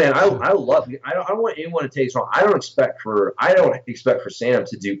 Again, man, I love. I don't want anyone to take it wrong. I don't expect for Sam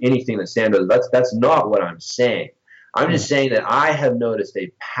to do anything that Sam does. That's not what I'm saying. I'm just saying that I have noticed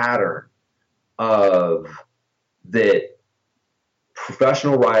a pattern of that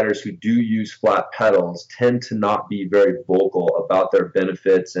professional riders who do use flat pedals tend to not be very vocal about their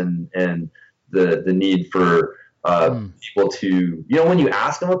benefits and the need for people to, when you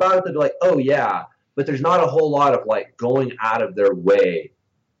ask them about it, they'll be like, oh yeah, but there's not a whole lot of like going out of their way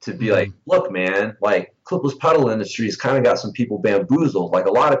to be like, look, man, like clipless pedal industry has kind of got some people bamboozled. Like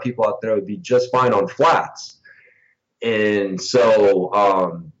a lot of people out there would be just fine on flats. And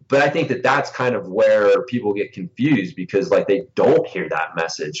so, but I think that that's kind of where people get confused because like they don't hear that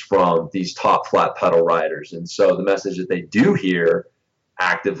message from these top flat pedal riders. And so the message that they do hear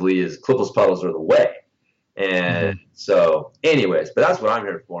actively is clipless pedals are the way. And so anyways, but that's what I'm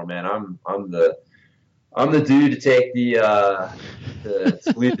here for, man. I'm the dude to take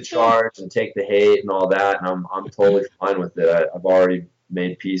to lead the charge and take the hate and all that. And I'm totally fine with it. I've already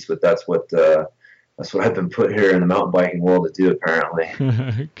made peace with that's what I've been put here in the mountain biking world to do,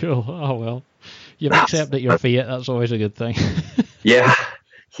 apparently. Cool. Oh, well. You've accepted your fate. That's always a good thing. Yeah.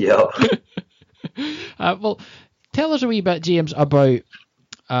 Yep. Well, tell us a wee bit, James, about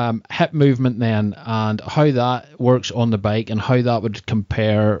hip movement then and how that works on the bike and how that would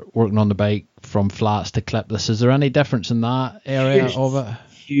compare working on the bike from flats to clipless. Is there any difference in that area of it?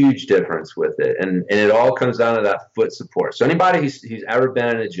 Huge difference with it. And it all comes down to that foot support. So anybody who's ever been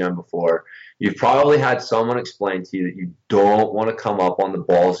in a gym before, you've probably had someone explain to you that you don't want to come up on the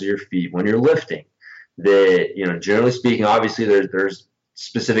balls of your feet when you're lifting. That, generally speaking, obviously there's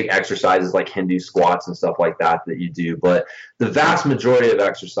specific exercises like Hindu squats and stuff like that you do. But the vast majority of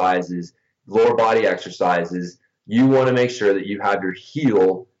exercises, lower body exercises, you want to make sure that you have your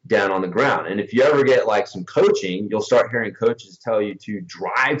heel down on the ground. And if you ever get like some coaching, you'll start hearing coaches tell you to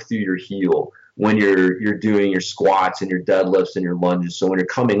drive through your heel when you're doing your squats and your deadlifts and your lunges. So when you're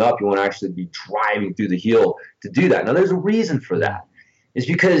coming up, you want to actually be driving through the heel to do that. Now, there's a reason for that. It's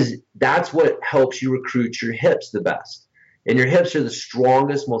because that's what helps you recruit your hips the best. And your hips are the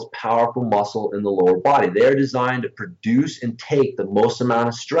strongest, most powerful muscle in the lower body. They're designed to produce and take the most amount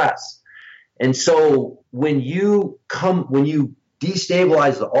of stress. And so when you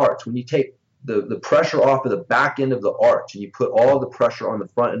destabilize the arch, when you take the pressure off of the back end of the arch and you put all the pressure on the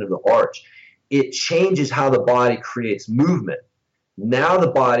front end of the arch, it changes how the body creates movement. Now the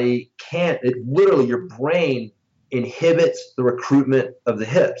body your brain inhibits the recruitment of the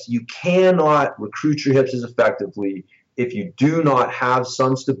hips. You cannot recruit your hips as effectively if you do not have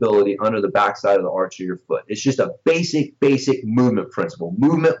some stability under the backside of the arch of your foot. It's just a basic movement principle,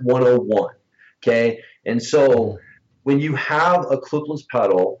 movement 101, okay? And so when you have a clipless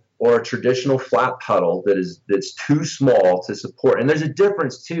pedal or a traditional flat pedal that's too small to support, and there's a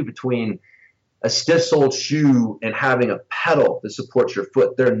difference too between a stiff-soled shoe and having a pedal that supports your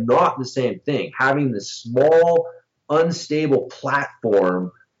foot. They're not the same thing. Having this small, unstable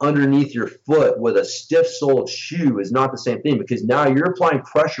platform underneath your foot with a stiff-soled shoe is not the same thing because now you're applying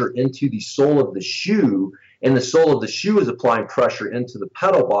pressure into the sole of the shoe, and the sole of the shoe is applying pressure into the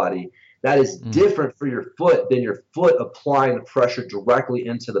pedal body. That is different for your foot than your foot applying the pressure directly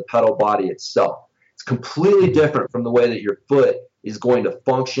into the pedal body itself. It's completely different from the way that your foot is going to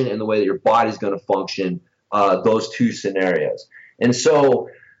function and the way that your body is going to function, those two scenarios. And so,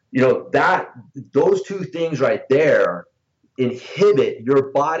 those two things right there inhibit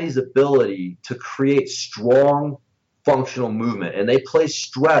your body's ability to create strong functional movement. And they place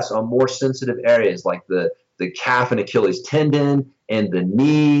stress on more sensitive areas like the calf and Achilles tendon and the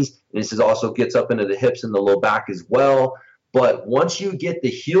knees. And this also gets up into the hips and the low back as well. But once you get the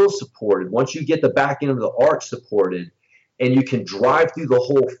heel supported, once you get the back end of the arch supported, and you can drive through the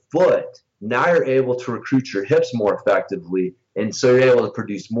whole foot, now you're able to recruit your hips more effectively. And so you're able to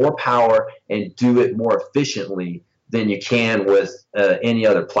produce more power and do it more efficiently than you can with any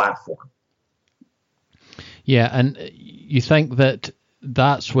other platform. Yeah, and you think that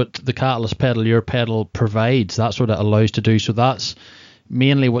that's what the Catalyst pedal, your pedal, provides. That's what it allows to do. So that's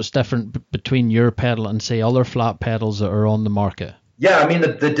mainly what's different between your pedal and, say, other flat pedals that are on the market. Yeah, I mean,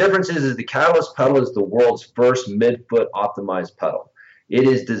 the difference is the Catalyst pedal is the world's first midfoot optimized pedal. It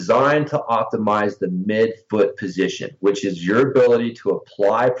is designed to optimize the midfoot position, which is your ability to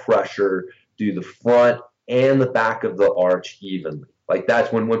apply pressure through the front and the back of the arch evenly. Like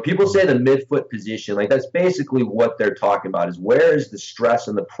that's when people say the midfoot position, like that's basically what they're talking about is where is the stress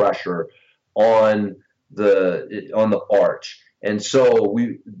and the pressure on the arch. And so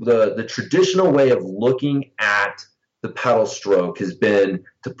the traditional way of looking at the pedal stroke has been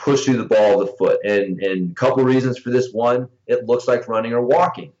to push through the ball of the foot. And a couple of reasons for this. One, it looks like running or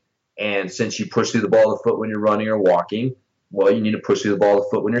walking. And since you push through the ball of the foot when you're running or walking, well, you need to push through the ball of the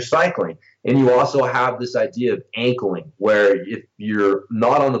foot when you're cycling. And you also have this idea of ankling, where if you're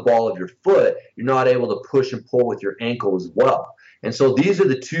not on the ball of your foot, you're not able to push and pull with your ankle as well. And so these are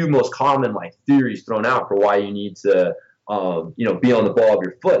the two most common theories thrown out for why you need to be on the ball of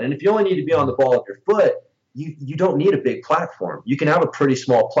your foot. And if you only need to be on the ball of your foot, you don't need a big platform. You can have a pretty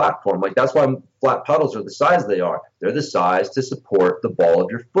small platform. That's why flat pedals are the size they are. They're the size to support the ball of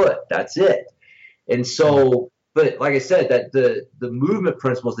your foot. That's it. And so, but like I said, that the movement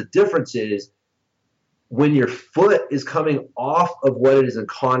principles, the difference is when your foot is coming off of what it is in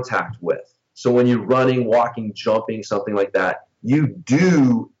contact with. So when you're running, walking, jumping, something like that, you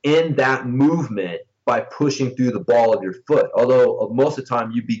do in that movement by pushing through the ball of your foot. Although most of the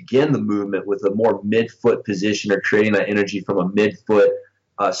time you begin the movement with a more midfoot position, or creating that energy from a midfoot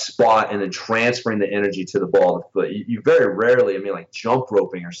spot and then transferring the energy to the ball of the foot. You very rarely, jump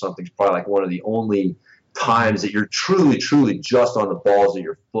roping or something is probably one of the only times that you're truly, truly just on the balls of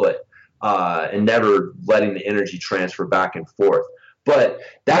your foot and never letting the energy transfer back and forth. But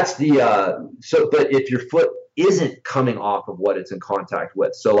that's but if your foot isn't coming off of what it's in contact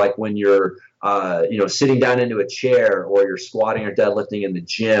with, so when you're sitting down into a chair, or you're squatting or deadlifting in the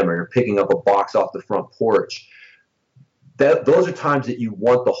gym, or you're picking up a box off the front porch, those are times that you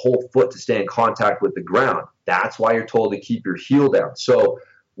want the whole foot to stay in contact with the ground. That's why you're told to keep your heel down. So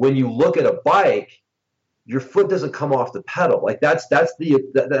when you look at a bike, your foot doesn't come off the pedal. That's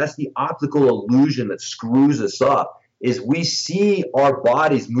the optical illusion that screws us up. Is we see our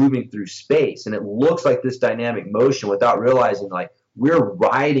bodies moving through space, and it looks like this dynamic motion without realizing we're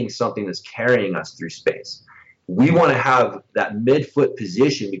riding something that's carrying us through space. We want to have that midfoot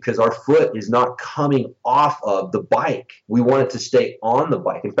position because our foot is not coming off of the bike. We want it to stay on the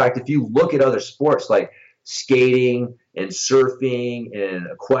bike. In fact, if you look at other sports like skating and surfing and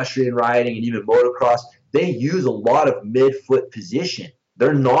equestrian riding and even motocross, they use a lot of midfoot position.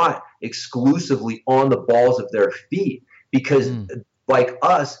 They're not exclusively on the balls of their feet because like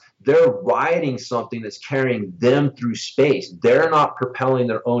us, they're riding something that's carrying them through space. They're not propelling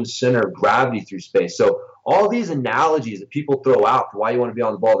their own center of gravity through space. So all these analogies that people throw out for why you want to be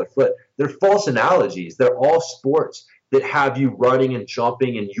on the ball of their foot, they're false analogies. They're all sports that have you running and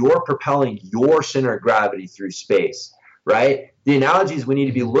jumping and you're propelling your center of gravity through space, right? The analogies we need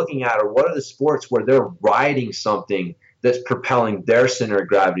to be looking at are what are the sports where they're riding something that's propelling their center of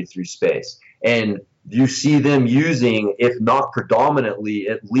gravity through space. And you see them using, if not predominantly,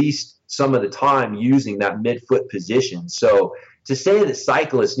 at least some of the time using that midfoot position. So to say that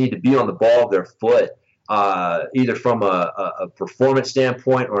cyclists need to be on the ball of their foot, either from a performance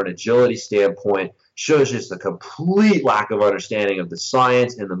standpoint or an agility standpoint, shows just a complete lack of understanding of the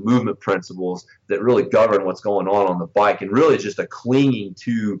science and the movement principles that really govern what's going on the bike, and really just a clinging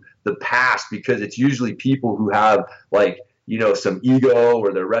to the past, because it's usually people who have some ego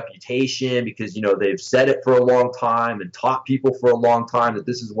or their reputation because, they've said it for a long time and taught people for a long time that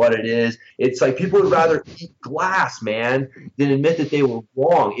this is what it is. It's like people would rather eat glass, man, than admit that they were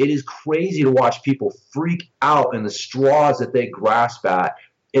wrong. It is crazy to watch people freak out in the straws that they grasp at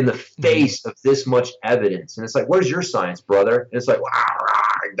in the face of this much evidence. And it's like, where's your science, brother? And it's like,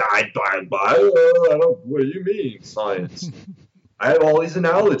 I don't, what do you mean, science? I have all these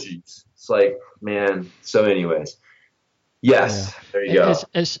analogies. It's like, man. So anyways, yes, there you go.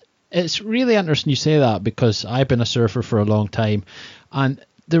 It's really interesting you say that, because I've been a surfer for a long time, and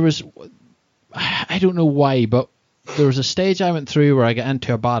there was, I don't know why, but there was a stage I went through where I got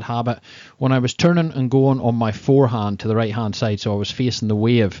into a bad habit when I was turning and going on my forehand to the right hand side, so I was facing the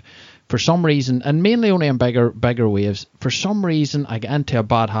wave. For some reason, and mainly only on bigger waves, for some reason I got into a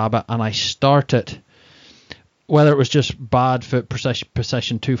bad habit and I started, whether it was just bad foot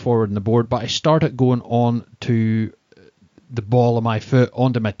position too forward in the board, but I started going on to the ball of my foot,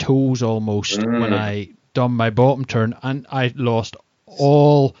 onto my toes almost, when I done my bottom turn, and I lost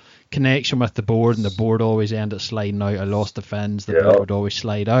all connection with the board, and the board always ended up sliding out. I lost the fins, the board would always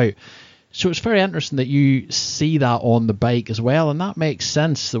slide out. So it's very interesting that you see that on the bike as well, and that makes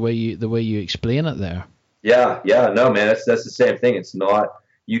sense the way you explain it there. Yeah, no, man, that's the same thing. It's not,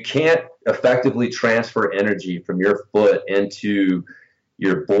 you can't effectively transfer energy from your foot into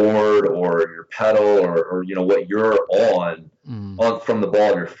your board or your pedal or what you're on from the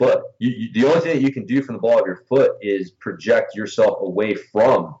ball of your foot. The only thing that you can do from the ball of your foot is project yourself away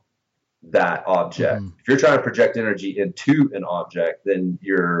from that object. If you're trying to project energy into an object, then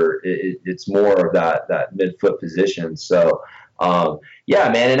it's more of that midfoot position. So Yeah,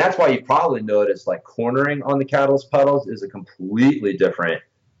 man, and that's why you probably notice like cornering on the Catalyst pedals is a completely different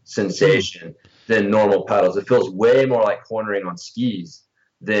sensation than normal pedals. It feels way more like cornering on skis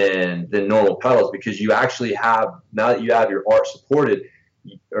than normal pedals, because you actually have, now that you have your arch supported,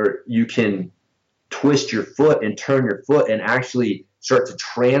 or you can twist your foot and turn your foot and actually start to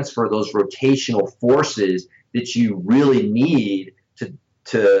transfer those rotational forces that you really need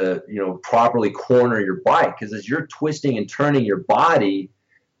to properly corner your bike. Because as you're twisting and turning your body,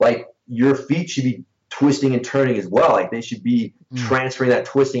 like your feet should be twisting and turning as well. Like they should be transferring that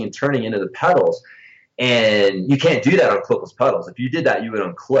twisting and turning into the pedals. And you can't do that on clipless pedals. If you did that, you would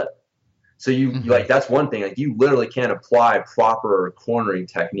unclip. So like, that's one thing. Like you literally can't apply proper cornering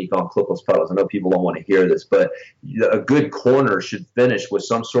technique on clipless pedals. I know people don't want to hear this, but a good corner should finish with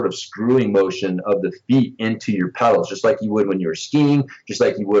some sort of screwing motion of the feet into your pedals, just like you would when you were skiing, just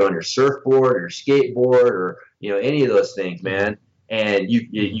like you would on your surfboard or your skateboard, or any of those things, man. And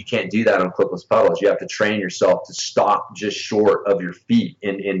you can't do that on clipless pedals. You have to train yourself to stop just short of your feet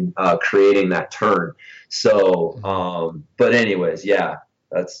in creating that turn. So, but anyways, yeah.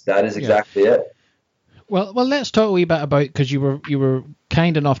 That is exactly it. Well, let's talk a wee bit about, because you were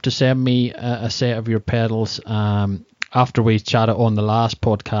kind enough to send me a set of your pedals after we chatted on the last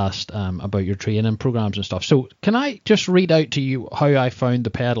podcast about your training programs and stuff. So can I just read out to you how I found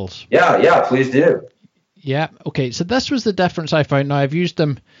the pedals? Yeah, please do. Yeah. Okay. So this was the difference I found. Now I've used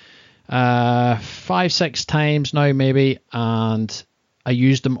them 5-6 times now maybe, and I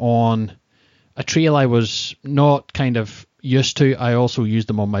used them on a trail I was not kind of used to. I also used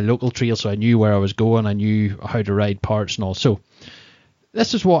them on my local trail, so I knew where I was going. I knew how to ride parts and all. So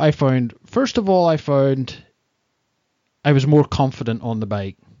this is what I found. First of all, I found I was more confident on the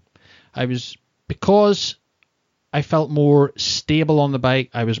bike. Because I felt more stable on the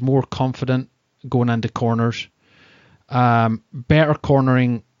bike, I was more confident going into corners. Better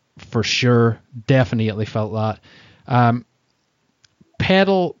cornering for sure. Definitely felt that.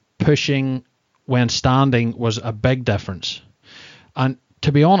 Pedal pushing when standing was a big difference. And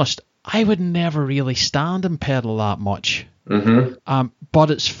to be honest, I would never really stand and pedal that much.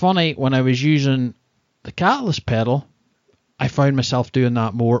 But it's funny, when I was using the Catalyst pedal, I found myself doing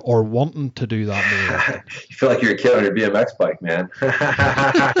that more, or wanting to do that more. You feel like you're a kid on your BMX bike, man.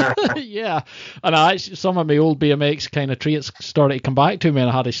 Yeah. And some of my old BMX kind of traits started to come back to me, and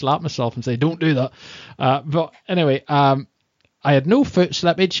I had to slap myself and say, don't do that. But anyway, I had no foot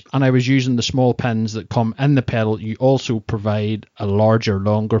slippage, and I was using the small pins that come in the pedal. You also provide a larger,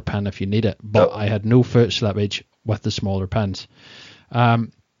 longer pin if you need it, but I had no foot slippage with the smaller pins.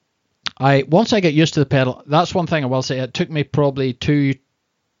 Once I get used to the pedal, that's one thing I will say. It took me probably 2,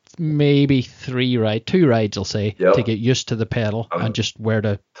 maybe 3 rides, I'll say, to get used to the pedal and just where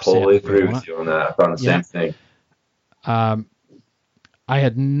to totally agree with you on that. I found the same thing. I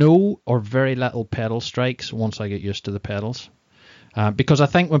had no or very little pedal strikes once I get used to the pedals. Because I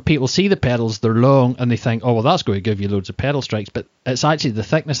think when people see the pedals, they're long, and they think, oh, well, that's going to give you loads of pedal strikes. But it's actually the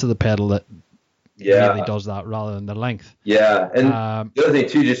thickness of the pedal that really does that, rather than the length. Yeah, and the other thing,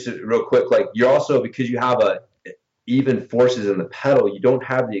 too, just real quick, like you're also, because you have even forces in the pedal, you don't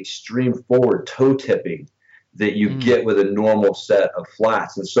have the extreme forward toe tipping that you get with a normal set of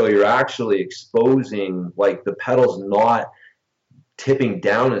flats. And so you're actually exposing, like, the pedal's not tipping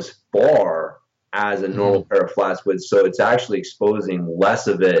down as far as a normal pair of flats would, so it's actually exposing less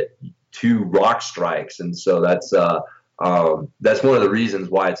of it to rock strikes. And so that's one of the reasons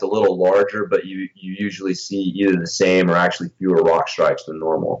why it's a little larger, but you usually see either the same or actually fewer rock strikes than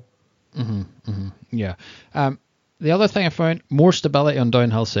normal. Yeah. The other thing I found, more stability on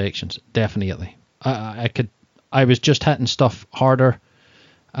downhill sections. Definitely. I was just hitting stuff harder,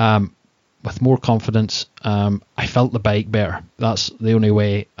 with more confidence. I felt the bike better. That's the only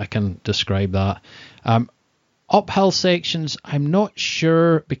way I can describe that. Uphill sections, I'm not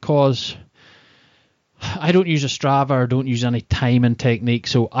sure, because I don't use a Strava or don't use any timing technique,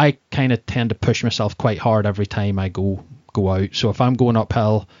 so I kind of tend to push myself quite hard every time I go out. So if I'm going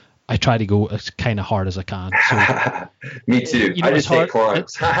uphill, I try to go as kind of hard as I can. So, me too. I just hate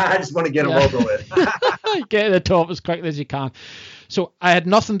climbs. I just want to get them over with. Get to the top as quickly as you can. So I had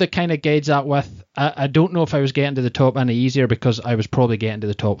nothing to kind of gauge that with. I don't know if I was getting to the top any easier, because I was probably getting to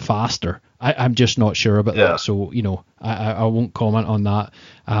the top faster. I'm just not sure about that. So, I won't comment on that.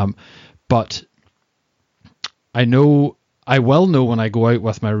 But I will know when I go out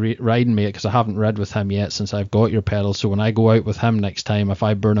with my riding mate, because I haven't rid with him yet since I've got your pedals. So when I go out with him next time, if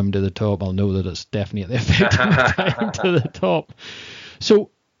I burn him to the top, I'll know that it's definitely affecting my time to the top. So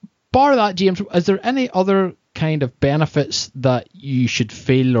bar that, James, is there any other kind of benefits that you should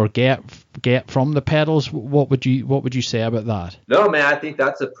feel or get from the pedals? What would you say about that? No, man, I think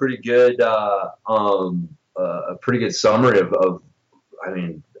that's a pretty good summary of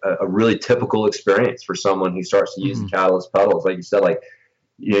a really typical experience for someone who starts to use the Catalyst pedals. Like you said, like,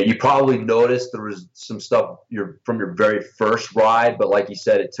 you know, you probably noticed there was some stuff from your very first ride, but like you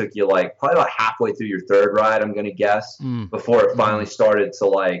said, it took you like probably about halfway through your third ride, I'm going to guess, before it finally started to,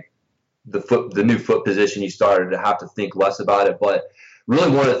 like, the new foot position, you started to have to think less about it. But really,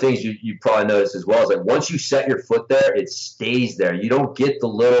 one of the things you probably noticed as well is, like, once you set your foot there, it stays there. You don't get the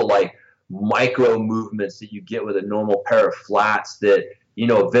little, like, micro movements that you get with a normal pair of flats that, you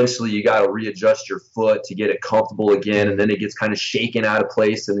know, eventually you got to readjust your foot to get it comfortable again, and then it gets kind of shaken out of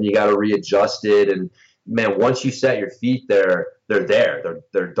place, and then you got to readjust it. And man, once you set your feet there, they're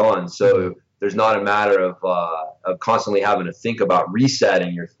done. So there's not a matter of constantly having to think about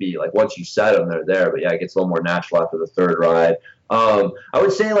resetting your feet. Like, once you set them, they're there. But yeah, it gets a little more natural after the third ride. I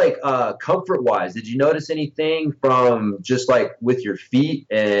would say, like, comfort-wise, did you notice anything from just, like, with your feet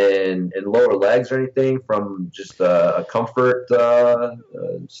and lower legs or anything from just a comfort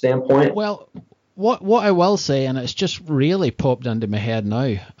standpoint? Well, what I will say, and it's just really popped into my head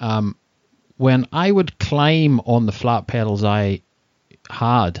now, when I would climb on the flat pedals I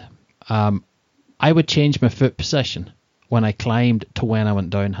had, I would change my foot position when I climbed to when I went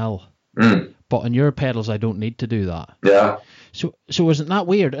downhill. But on your pedals, I don't need to do that. Yeah. So isn't that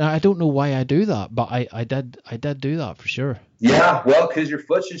weird? I don't know why I do that, but I did do that for sure. Yeah, well, because your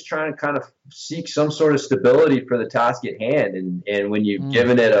foot's just trying to kind of seek some sort of stability for the task at hand, and when you've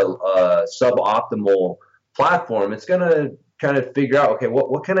given it a suboptimal platform, it's gonna kind of figure out, okay,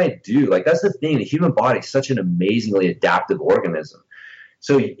 what can I do? Like, that's the thing. The human body is such an amazingly adaptive organism,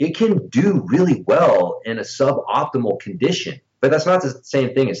 so it can do really well in a suboptimal condition. But that's not the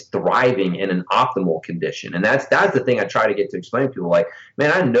same thing as thriving in an optimal condition. And that's the thing I try to get to explain to people. Like,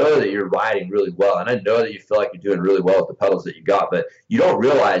 man, I know that you're riding really well, and I know that you feel like you're doing really well with the pedals that you got, but you don't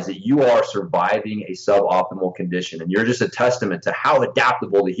realize that you are surviving a suboptimal condition, and you're just a testament to how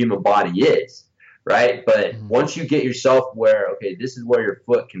adaptable the human body is, right? But once you get yourself where, okay, this is where your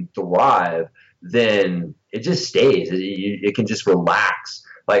foot can thrive, then it just stays. It can just relax.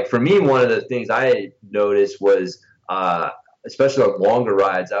 Like, for me, one of the things I noticed was, especially on longer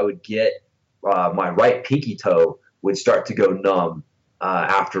rides, I would get my right pinky toe would start to go numb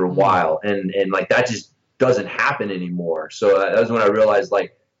after a while, and like, that just doesn't happen anymore. So that was when I realized,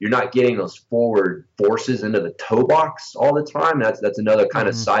 like, you're not getting those forward forces into the toe box all the time. That's another kind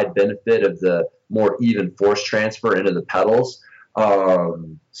of side benefit of the more even force transfer into the pedals.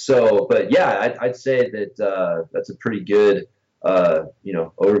 But yeah, I'd say that that's a pretty good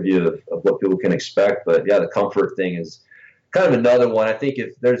overview of what people can expect. But yeah, the comfort thing is kind of another one. I think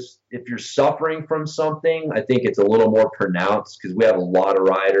if you're suffering from something, I think it's a little more pronounced, because we have a lot of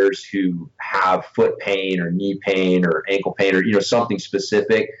riders who have foot pain or knee pain or ankle pain or, you know, something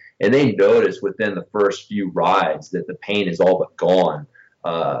specific, and they notice within the first few rides that the pain is all but gone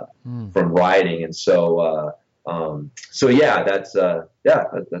from riding. And so yeah, that's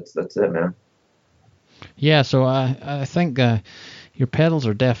it, man. Yeah, so I think your pedals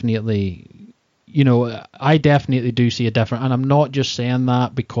are definitely, you know, I definitely do see a difference, and I'm not just saying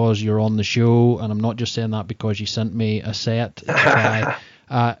that because you're on the show, and I'm not just saying that because you sent me a set.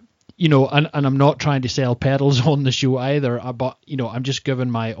 You know, and I'm not trying to sell pedals on the show either, but, you know, I'm just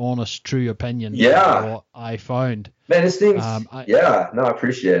giving my honest, true opinion of what I found. Man, this thing's, I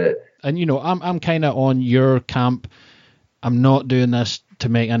appreciate it. And, you know, I'm kind of on your camp. I'm not doing this to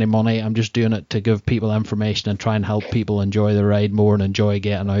make any money. I'm just doing it to give people information and try and help people enjoy the ride more and enjoy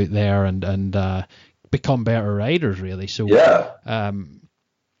getting out there and become better riders, really. So yeah.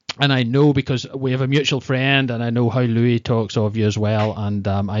 And I know, because we have a mutual friend, and I know how Louis talks of you as well, and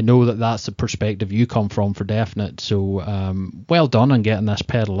I know that that's the perspective you come from for definite. So well done on getting this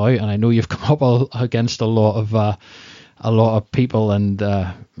pedal out, and I know you've come up against a lot of people and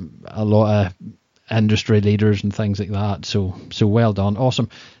a lot of industry leaders and things like that. So well done, awesome.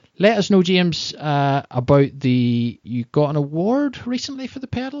 Let us know, James, about you got an award recently for the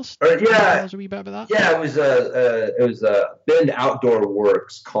pedals. Yeah, a wee bit about that. Yeah, it was a Bend Outdoor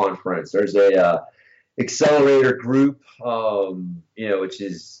Works conference. There's a accelerator group, which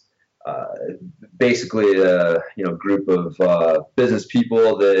is basically a group of business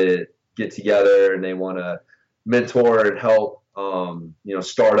people that get together and they want to mentor and help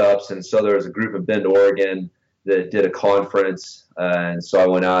startups. And so there was a group in Bend, Oregon, that did a conference, and so I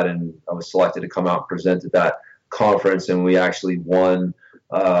went out and I was selected to come out and present at that conference, and we actually won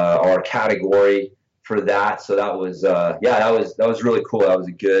our category for that. So that was that was really cool. That was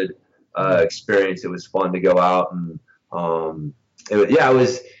a good experience. It was fun to go out and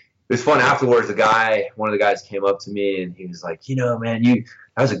it was fun afterwards. One of the guys came up to me and he was like, man, that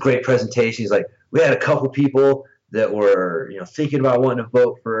was a great presentation. He's like, we had a couple people that were, thinking about wanting to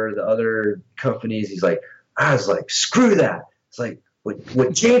vote for the other companies. He's like, I was like, screw that. It's like,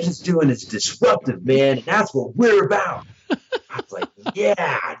 what James is doing is disruptive, man. And that's what we're about. I was like,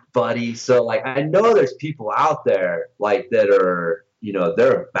 yeah, buddy. So like, I know there's people out there like that are,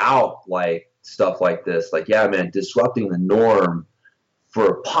 they're about like stuff like this. Like, yeah, man, disrupting the norm for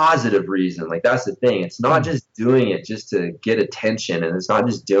a positive reason. Like, that's the thing. It's not just doing it just to get attention, and it's not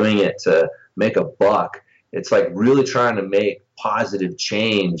just doing it to make a buck. It's like really trying to make positive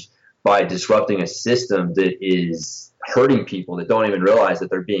change by disrupting a system that is hurting people that don't even realize that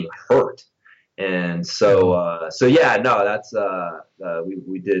they're being hurt. And so yeah, no, that's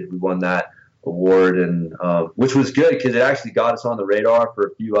we won that award, and which was good because it actually got us on the radar for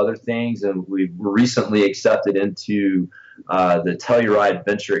a few other things, and we were recently accepted into the Telluride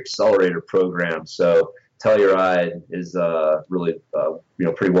Venture Accelerator program. So Telluride is really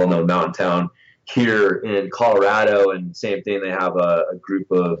pretty well known mountain town here in Colorado, and same thing. They have a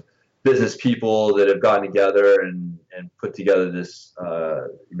group of business people that have gotten together and put together this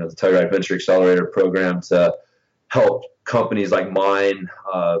the Telluride Venture Accelerator program to help companies like mine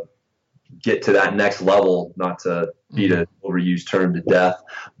get to that next level, not to beat an overused term to death.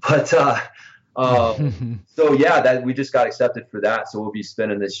 But so yeah, that we just got accepted for that. So we'll be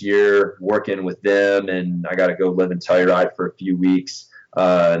spending this year working with them, and I got to go live in Telluride for a few weeks.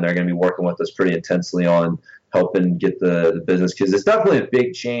 And they're going to be working with us pretty intensely on helping get the business, because it's definitely a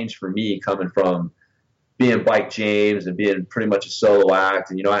big change for me coming from being Bike James and being pretty much a solo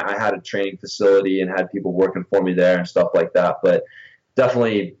act. And, I had a training facility and had people working for me there and stuff like that, but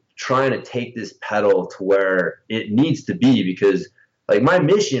definitely trying to take this pedal to where it needs to be, because like my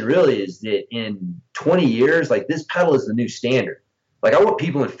mission really is that in 20 years, like this pedal is the new standard. Like I want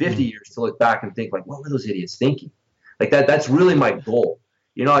people in 50 years to look back and think like, what were those idiots thinking? Like that's really my goal.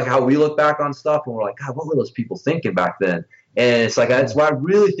 Like how we look back on stuff and we're like, God, what were those people thinking back then? And it's like, that's why I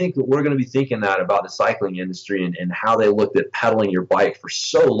really think that we're going to be thinking that about the cycling industry and how they looked at pedaling your bike for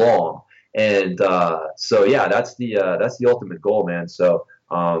so long. And so, yeah, that's the ultimate goal, man. So,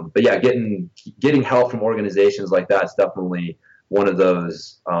 but yeah, getting help from organizations like that is definitely one of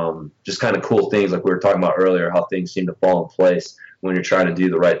those just kind of cool things, like we were talking about earlier, how things seem to fall in place when you're trying to do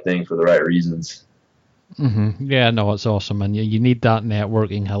the right thing for the right reasons. Mm-hmm. Yeah, no, it's awesome, and you need that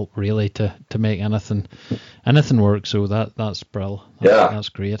networking help really to make anything work. So that's brilliant. That's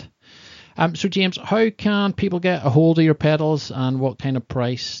great. So James, how can people get a hold of your pedals, and what kind of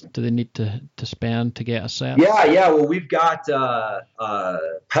price do they need to spend to get a set? Yeah. Well, we've got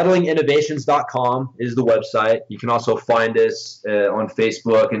pedalinginnovations.com is the website. You can also find us on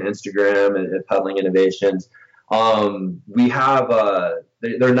Facebook and Instagram at Pedaling Innovations. We have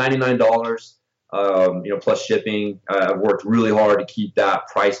they're $99. Plus shipping. I've worked really hard to keep that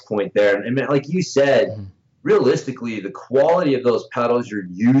price point there. And like you said, realistically, the quality of those pedals, you're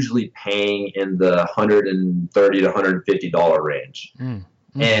usually paying in the $130 to $150 range.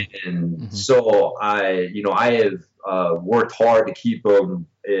 So I have worked hard to keep them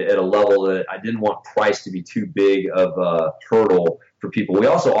at a level that I didn't want price to be too big of a hurdle for people. We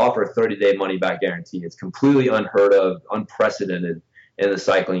also offer a 30-day money-back guarantee. It's completely unheard of, unprecedented in the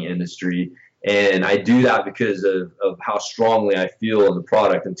cycling industry. And I do that because of how strongly I feel in the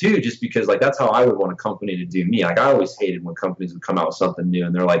product. And two, just because like that's how I would want a company to do me. Like I always hated when companies would come out with something new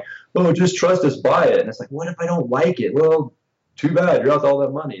and they're like, oh, just trust us, buy it. And it's like, what if I don't like it? Well, too bad, you're out all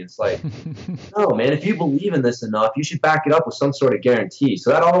that money. It's like, no, man, if you believe in this enough, you should back it up with some sort of guarantee. So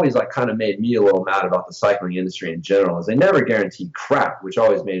that always like kind of made me a little mad about the cycling industry in general, is they never guaranteed crap, which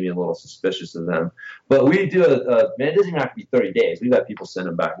always made me a little suspicious of them. But we do man, it doesn't even have to be 30 days. We've had people send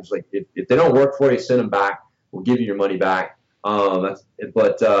them back. It's like, if they don't work for you, send them back. We'll give you your money back. But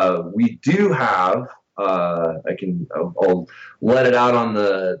we do have, I'll let it out on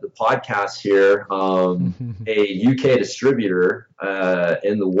the podcast here, a UK distributor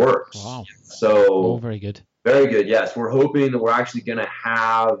in the works. Wow. So very good. Very good. Yes. We're hoping that we're actually going to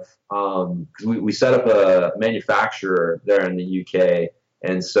have, cause we set up a manufacturer there in the UK.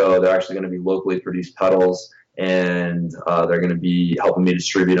 And so they're actually going to be locally produced pedals, and they're going to be helping me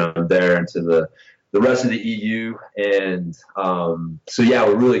distribute them there into the rest of the EU. And so, yeah,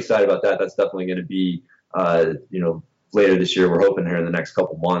 we're really excited about that. That's definitely going to be, later this year. We're hoping here in the next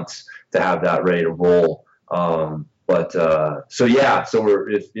couple months to have that ready to roll. So if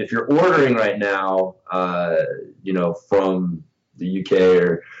you're ordering right now, from the UK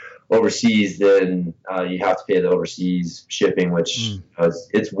overseas, then you have to pay the overseas shipping, which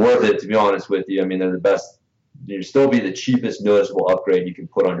it's worth it, to be honest with you. I mean, they're the best. They'll still be the cheapest noticeable upgrade you can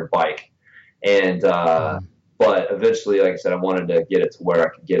put on your bike. And but eventually, like I said, I wanted to get it to where I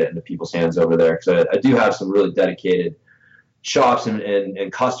could get it into people's hands over there, because I do have some really dedicated shops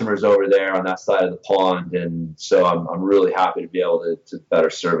and customers over there on that side of the pond, and so I'm really happy to be able to better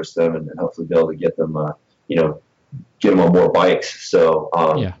service them and hopefully be able to get them get them on more bikes. So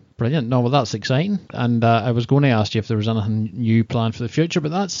yeah, brilliant. No, well, that's exciting. And I was going to ask you if there was anything new planned for the future,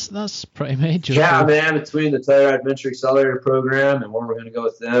 but that's pretty major. Yeah, man. Between the Telluride Venture Accelerator program and where we're going to go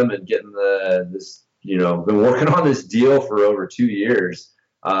with them, and getting this, been working on this deal for over 2 years.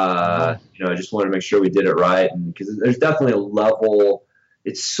 I just wanted to make sure we did it right, and because there's definitely a level.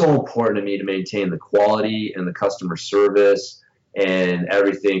 It's so important to me to maintain the quality and the customer service and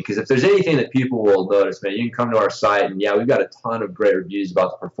everything. Because if there's anything that people will notice, man, you can come to our site, and yeah, we've got a ton of great reviews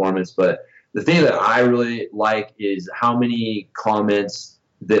about the performance. But the thing that I really like is how many comments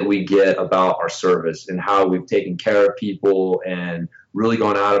that we get about our service and how we've taken care of people and really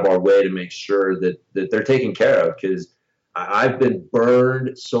gone out of our way to make sure that they're taken care of. Because I've been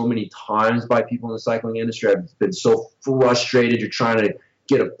burned so many times by people in the cycling industry. I've been so frustrated. You're trying to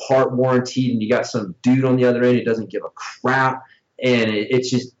get a part warranted, and you got some dude on the other end who doesn't give a crap. And it's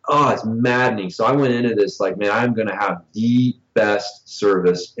just, it's maddening. So I went into this like, man, I'm going to have the best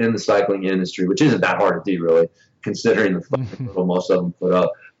service in the cycling industry, which isn't that hard to do, really, considering the fucking little most of them put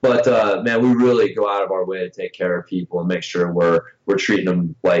up. But, man, we really go out of our way to take care of people and make sure we're treating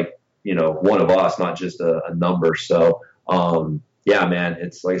them like, one of us, not just a number. So, yeah, man,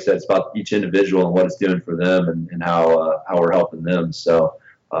 it's like I said, it's about each individual and what it's doing for them and how we're helping them. So,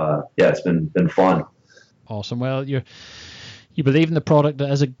 yeah, it's been fun. Awesome. Well, you believe in the product. It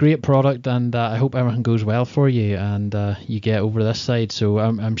is a great product, and I hope everything goes well for you and you get over this side. So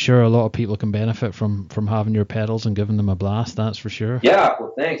I'm sure a lot of people can benefit from having your pedals and giving them a blast. That's for sure. Yeah,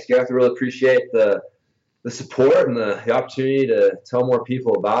 well, thanks, Gareth. I really appreciate the support and the opportunity to tell more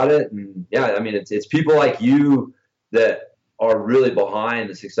people about it. And yeah, I mean, it's people like you that are really behind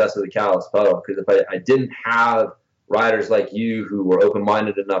the success of the Catalyst pedal. Because if I didn't have riders like you who were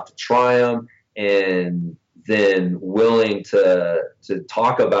open-minded enough to try them and then willing to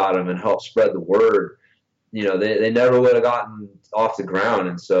talk about them and help spread the word, they never would have gotten off the ground.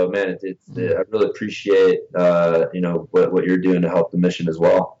 And so, man, I really appreciate, what you're doing to help the mission as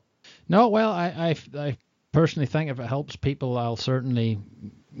well. No, well, I personally think if it helps people, I'll certainly,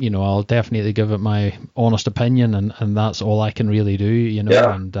 I'll definitely give it my honest opinion, and that's all I can really do,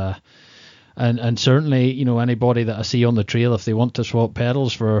 yeah. And certainly, anybody that I see on the trail, if they want to swap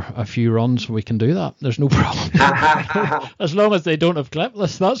pedals for a few runs, we can do that. There's no problem. As long as they don't have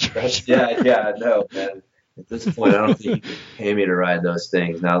clipless, that's for sure. Yeah, no, man. At this point, I don't think you can pay me to ride those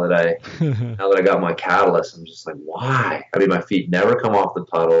things. Now that I got my Catalyst, I'm just like, why? I mean, my feet never come off the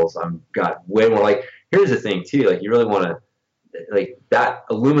pedals. I'm got way more like. Here's the thing too. Like, you really want to, like, that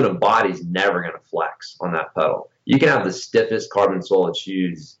aluminum body's never going to flex on that pedal. You can have the stiffest carbon soled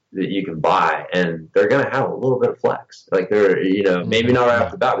shoes that you can buy, and they're going to have a little bit of flex. Like, they're, maybe not right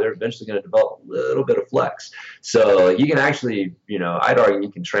off the bat, but they're eventually going to develop a little bit of flex. So you can actually, I'd argue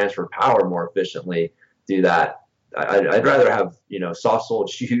you can transfer power more efficiently, do that. I'd rather have, soft-soled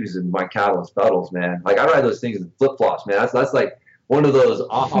shoes and my Catalyst pedals, man. Like, I ride those things in flip-flops, man. That's like one of those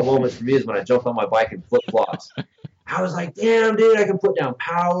aha moments for me is when I jumped on my bike in flip-flops. I was like, damn, dude, I can put down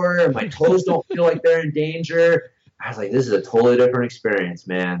power, and my toes don't feel like they're in danger. I was like, this is a totally different experience,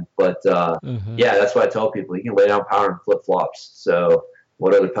 man. But, yeah, that's why I tell people you can lay down power in flip-flops. So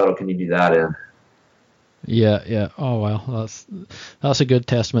what other pedal can you do that in? Yeah. Oh well, that's a good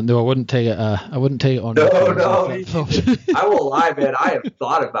testament. No, I wouldn't take it. I wouldn't take it on. No. I won't lie, man. I have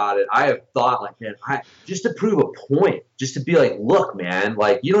thought about it. I have thought, like, man, just to prove a point, just to be like, look, man,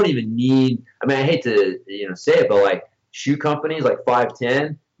 like, you don't even need. I mean, I hate to say it, but like shoe companies like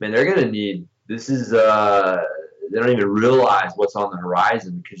 510, man, they're gonna need. This is they don't even realize what's on the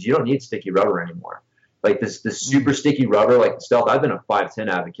horizon, because you don't need sticky rubber anymore. Like this super sticky rubber, like the Stealth. I've been a 510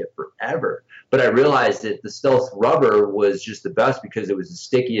 advocate forever, but I realized that the Stealth rubber was just the best because it was the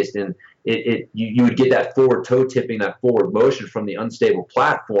stickiest, and you would get that forward toe tipping, that forward motion from the unstable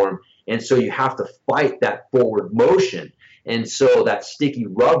platform, and so you have to fight that forward motion, and so that sticky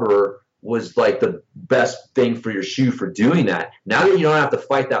rubber was like the best thing for your shoe for doing that. Now that you don't have to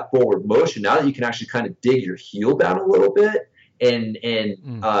fight that forward motion, now that you can actually kind of dig your heel down a little bit and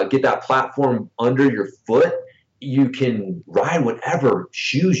get that platform under your foot, you can ride whatever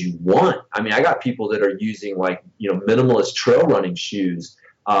shoes you want. I mean, I got people that are using like, minimalist trail running shoes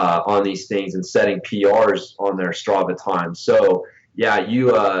on these things and setting PRs on their Strava time. So yeah,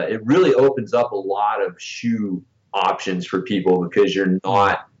 it really opens up a lot of shoe options for people because you're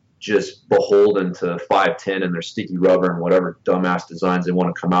not just beholden to 510 and their sticky rubber and whatever dumbass designs they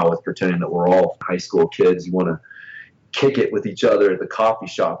want to come out with, pretending that we're all high school kids. You want to kick it with each other at the coffee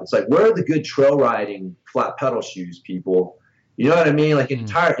shop. It's like, where are the good trail riding flat pedal shoes, people? You know what I mean? Like, the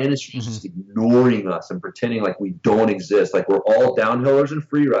entire industry is just ignoring us and pretending like we don't exist. Like, we're all downhillers and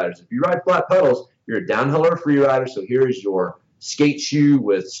free riders. If you ride flat pedals, you're a downhiller or free rider. So here is your skate shoe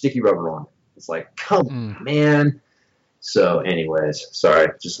with sticky rubber on it. It's like, come on, man. So anyways, sorry,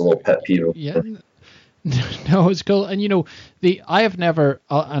 just a little pet peeve. Yeah. No, it's cool. And, you know, I have never,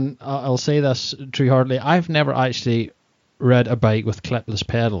 and I'll say this true-heartedly, I've never actually rid a bike with clipless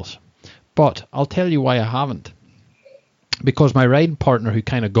pedals. But I'll tell you why I haven't. Because my riding partner, who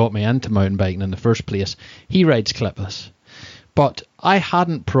kind of got me into mountain biking in the first place, he rides clipless. But I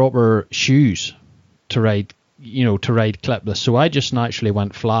hadn't proper shoes to ride clipless, so I just naturally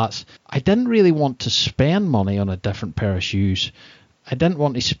went flats. I didn't really want to spend money on a different pair of shoes. I didn't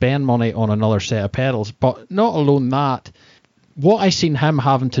want to spend money on another set of pedals, but not alone that, what I seen him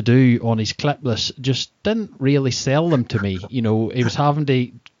having to do on his clipless just didn't really sell them to me. You know, he was having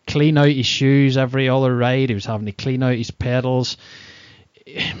to clean out his shoes every other ride. He was having to clean out his pedals.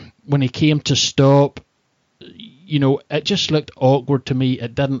 When he came to stop, you know, it just looked awkward to me.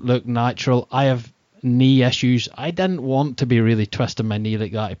 It didn't look natural. I have knee issues. I didn't want to be really twisting my knee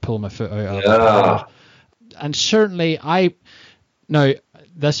like that to pull my foot out of the pedal. And certainly now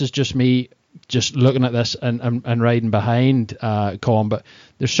this is just me just looking at this and riding behind Colin, but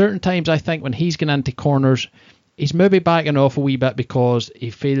there's certain times I think when he's getting into corners, he's maybe backing off a wee bit because he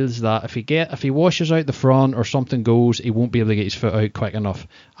feels that if he washes out the front or something goes, he won't be able to get his foot out quick enough.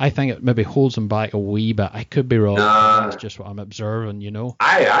 I think it maybe holds him back a wee bit. I could be wrong. That's just what I'm observing, you know.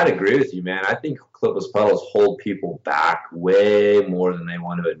 I'd agree with you, man. I think clipless pedals hold people back way more than they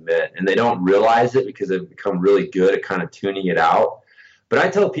want to admit, and they don't realize it because they've become really good at kind of tuning it out. But I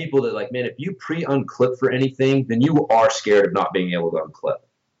tell people that, like, man, if you pre-unclip for anything, then you are scared of not being able to unclip.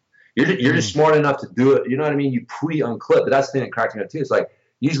 You're just smart enough to do it. You know what I mean? You pre-unclip. But that's the thing that cracks me up too. It's like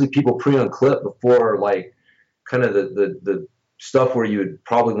usually people pre-unclip before, like, kind of the stuff where you would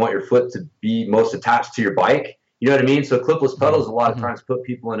probably want your foot to be most attached to your bike. You know what I mean? So clipless pedals a lot of times put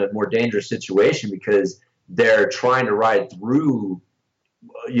people in a more dangerous situation because they're trying to ride through,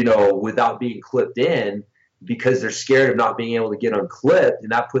 you know, without being clipped in, because they're scared of not being able to get unclipped,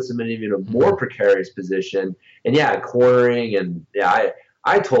 and that puts them in even a more precarious position. And yeah, cornering, and yeah,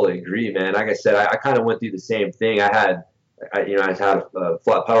 I totally agree, man. Like I said, I kind of went through the same thing. I had a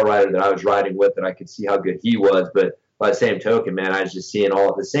flat pedal rider that I was riding with that I could see how good he was, but by the same token, man, I was just seeing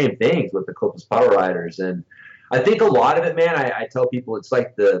all of the same things with the clipless pedal riders. And I think a lot of it, man, I tell people it's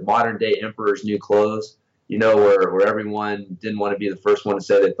like the modern day Emperor's New Clothes. You know, where everyone didn't want to be the first one to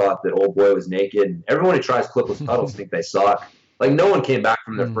say they thought that old boy was naked. And everyone who tries clipless pedals think they suck. Like, no one came back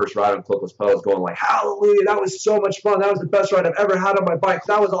from their first ride on clipless pedals going like, hallelujah, that was so much fun. That was the best ride I've ever had on my bike.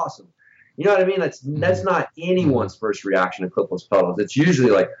 That was awesome. You know what I mean? That's not anyone's first reaction to clipless pedals. It's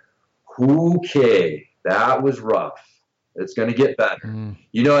usually like, okay, that was rough. It's going to get better.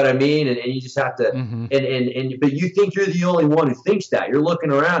 You know what I mean? And you just have to, but you think you're the only one who thinks that. You're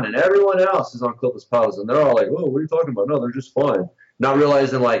looking around and everyone else is on clipless pedals and they're all like, oh, what are you talking about? No, they're just fun. Not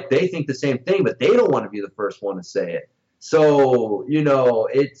realizing, like, they think the same thing, but they don't want to be the first one to say it. So, you know,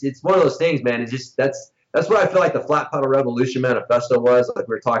 it's one of those things, man. It's just, that's what I feel like the Flat Pedal Revolution manifesto was. Like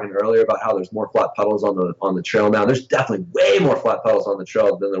we were talking earlier about how there's more flat pedals on the trail now. There's definitely way more flat pedals on the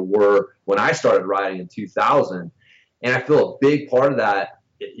trail than there were when I started riding in 2000. And I feel a big part of that,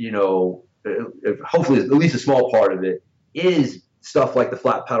 you know, hopefully at least a small part of it, is stuff like the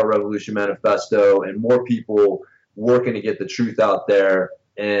Flat Pedal Revolution manifesto and more people working to get the truth out there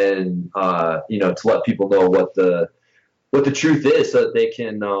and, you know, to let people know what the truth is so that they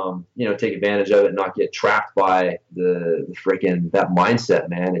can, you know, take advantage of it and not get trapped by the freaking, that mindset,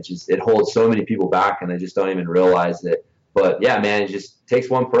 man. It holds so many people back and they just don't even realize it. But yeah, man, it just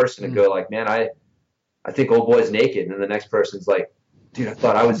takes one person to go like, man, I think old boy's naked. And then the next person's like, dude, I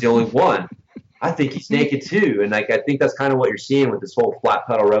thought I was the only one. I think he's naked too. And like, I think that's kind of what you're seeing with this whole flat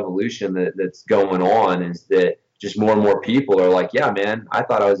pedal revolution that's going on, is that just more and more people are like, yeah, man, I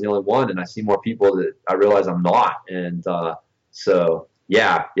thought I was the only one. And I see more people that I realize I'm not. And so,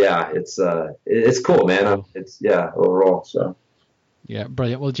 yeah, it's cool, man. Overall. So. Yeah,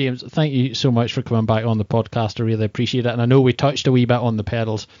 brilliant. Well, James, thank you so much for coming back on the podcast. I really appreciate it. And I know we touched a wee bit on the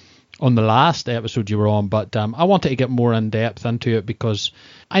pedals on the last episode you were on, but I wanted to get more in depth into it because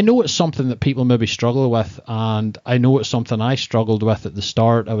I know it's something that people maybe struggle with, and I know it's something I struggled with at the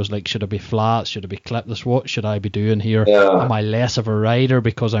start. I was like, should I be flats? Should I be clipless? What should I be doing here? Yeah. Am I less of a rider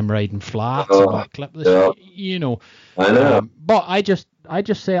because I'm riding flats and not clipless? Yeah. You know. I know. But I just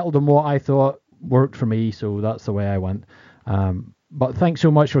settled on what I thought worked for me, so that's the way I went. But thanks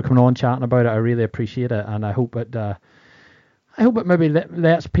so much for coming on, chatting about it. I really appreciate it, and I hope it maybe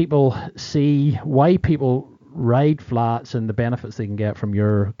lets people see why people ride flats and the benefits they can get from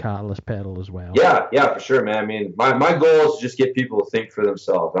your Catalyst pedal as well. Yeah, for sure, man. I mean, my goal is to just get people to think for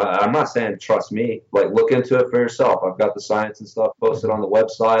themselves. I'm not saying trust me, like look into it for yourself. I've got the science and stuff posted on the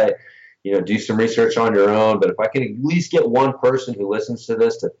website. You know, do some research on your own. But if I can at least get one person who listens to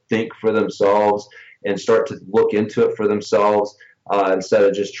this to think for themselves and start to look into it for themselves instead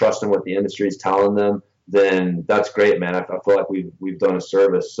of just trusting what the industry is telling them, then that's great, man. I feel like we've done a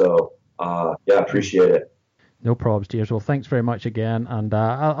service. So I appreciate it. No problems, James. Well, thanks very much again, and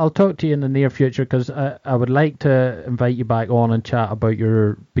I'll talk to you in the near future because I would like to invite you back on and chat about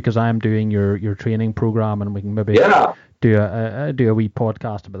because I am doing your training program, and we can maybe do a wee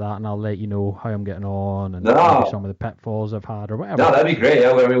podcast about that, and I'll let you know how I'm getting on and maybe some of the pitfalls I've had or whatever. No, that'd be great.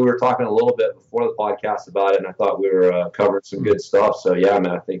 Yeah, I mean, we were talking a little bit before the podcast about it, and I thought we were covering some good stuff. So yeah,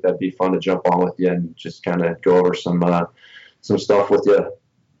 man, I think that'd be fun to jump on with you and just kind of go over some stuff with you.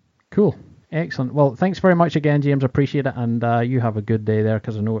 Cool. Excellent. Well, thanks very much again, James. I appreciate it, and you have a good day there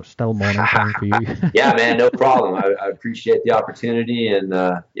because I know it's still morning time for you. Yeah, man, no problem. I appreciate the opportunity, and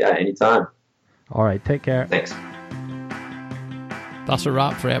anytime. All right, take care. Thanks. That's a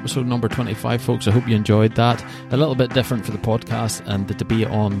wrap for episode number 25, folks. I hope you enjoyed that. A little bit different for the podcast, and the debate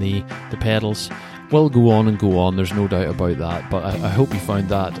on the pedals will go on and go on. There's no doubt about that. But I hope you found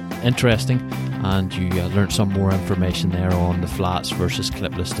that interesting, and you learned some more information there on the flats versus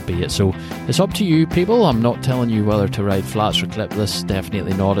clipless debate. So it's up to you, people. I'm not telling you whether to ride flats or clipless.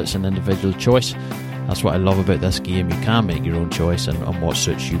 Definitely not. It's an individual choice. That's what I love about this game. You can make your own choice and what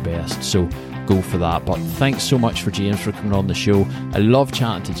suits you best. So go for that. But thanks so much for James for coming on the show. I love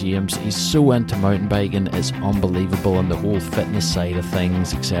chatting to James. He's so into mountain biking. It's unbelievable, and the whole fitness side of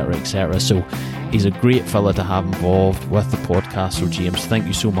things, etc., etc. So he's a great fella to have involved with the podcast. So James, thank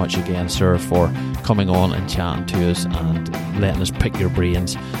you so much again, sir, for coming on and chatting to us and letting us pick your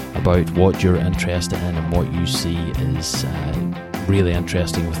brains about what you're interested in and what you see is really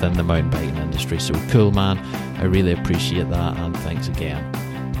interesting within the mountain biking industry. So cool, man. I really appreciate that, and thanks again.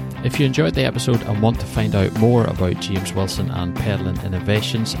 If you enjoyed the episode and want to find out more about James Wilson and Pedaling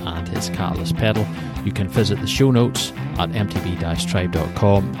Innovations and his Catalyst pedal, you can visit the show notes at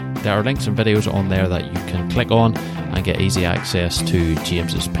mtb-tribe.com. There are links and videos on there that you can click on and get easy access to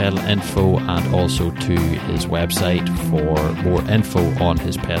James's pedal info and also to his website for more info on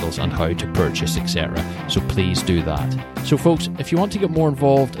his pedals and how to purchase, etc. So please do that. So folks, if you want to get more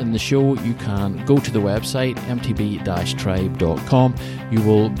involved in the show, you can go to the website mtb-tribe.com. You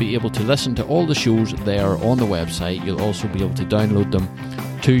will be able to listen to all the shows there on the website. You'll also be able to download them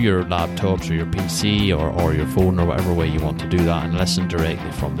to your laptops or your PC or your phone or whatever way you want to do that and listen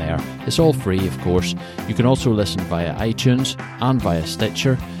directly from there. It's all free, of course. You can also listen via iTunes and via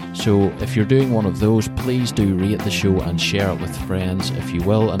Stitcher. So if you're doing one of those, please do rate the show and share it with friends if you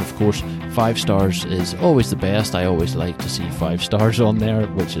will. And of course, 5 stars is always the best. I always like to see 5 stars on there,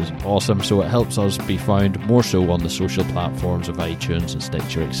 which is awesome. So it helps us be found more so on the social platforms of iTunes and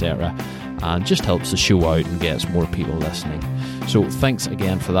Stitcher, etc. And just helps the show out and gets more people listening. So thanks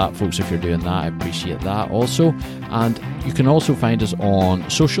again for that, folks. If you're doing that, I appreciate that also. And you can also find us on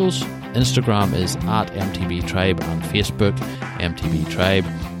socials. Instagram is at MTB Tribe and Facebook MTB Tribe.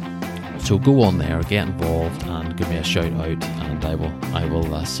 So go on there, get involved, and give me a shout out, and I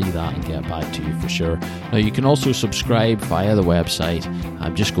will see that and get back to you for sure. Now you can also subscribe via the website.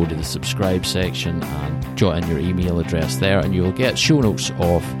 Just go to the subscribe section and jot in your email address there, and you will get show notes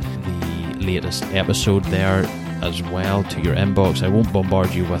of the latest episode there as well to your inbox. I won't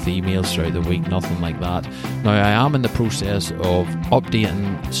bombard you with emails throughout the week, nothing like that. Now I am in the process of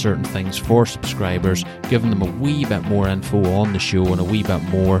updating certain things for subscribers, giving them a wee bit more info on the show and a wee bit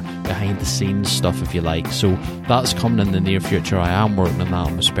more behind the scenes stuff if you like. So that's coming in the near future. I am working on that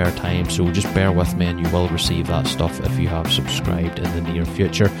in my spare time, so just bear with me and you will receive that stuff if you have subscribed in the near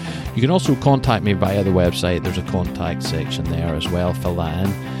future. You can also contact me via the website. There's a contact section there as well. Fill that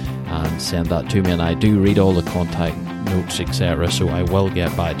in and send that to me, and I do read all the contact notes, etc. So I will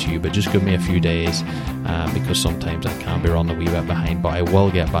get back to you, but just give me a few days because sometimes I can be running a wee bit behind, but I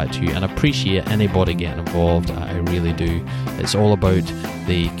will get back to you, and appreciate anybody getting involved. I really do. It's all about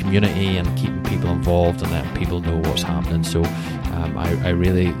the community and keeping people involved and letting people know what's happening. So I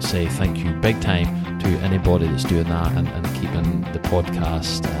really say thank you big time to anybody that's doing that and keeping the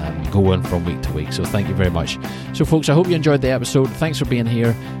podcast going from week to week. So thank you very much. So folks, I hope you enjoyed the episode. Thanks for being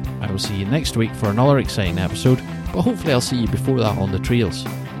here. I will see you next week for another exciting episode, but hopefully I'll see you before that on the trails.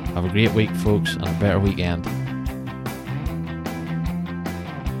 Have a great week, folks, and a better weekend.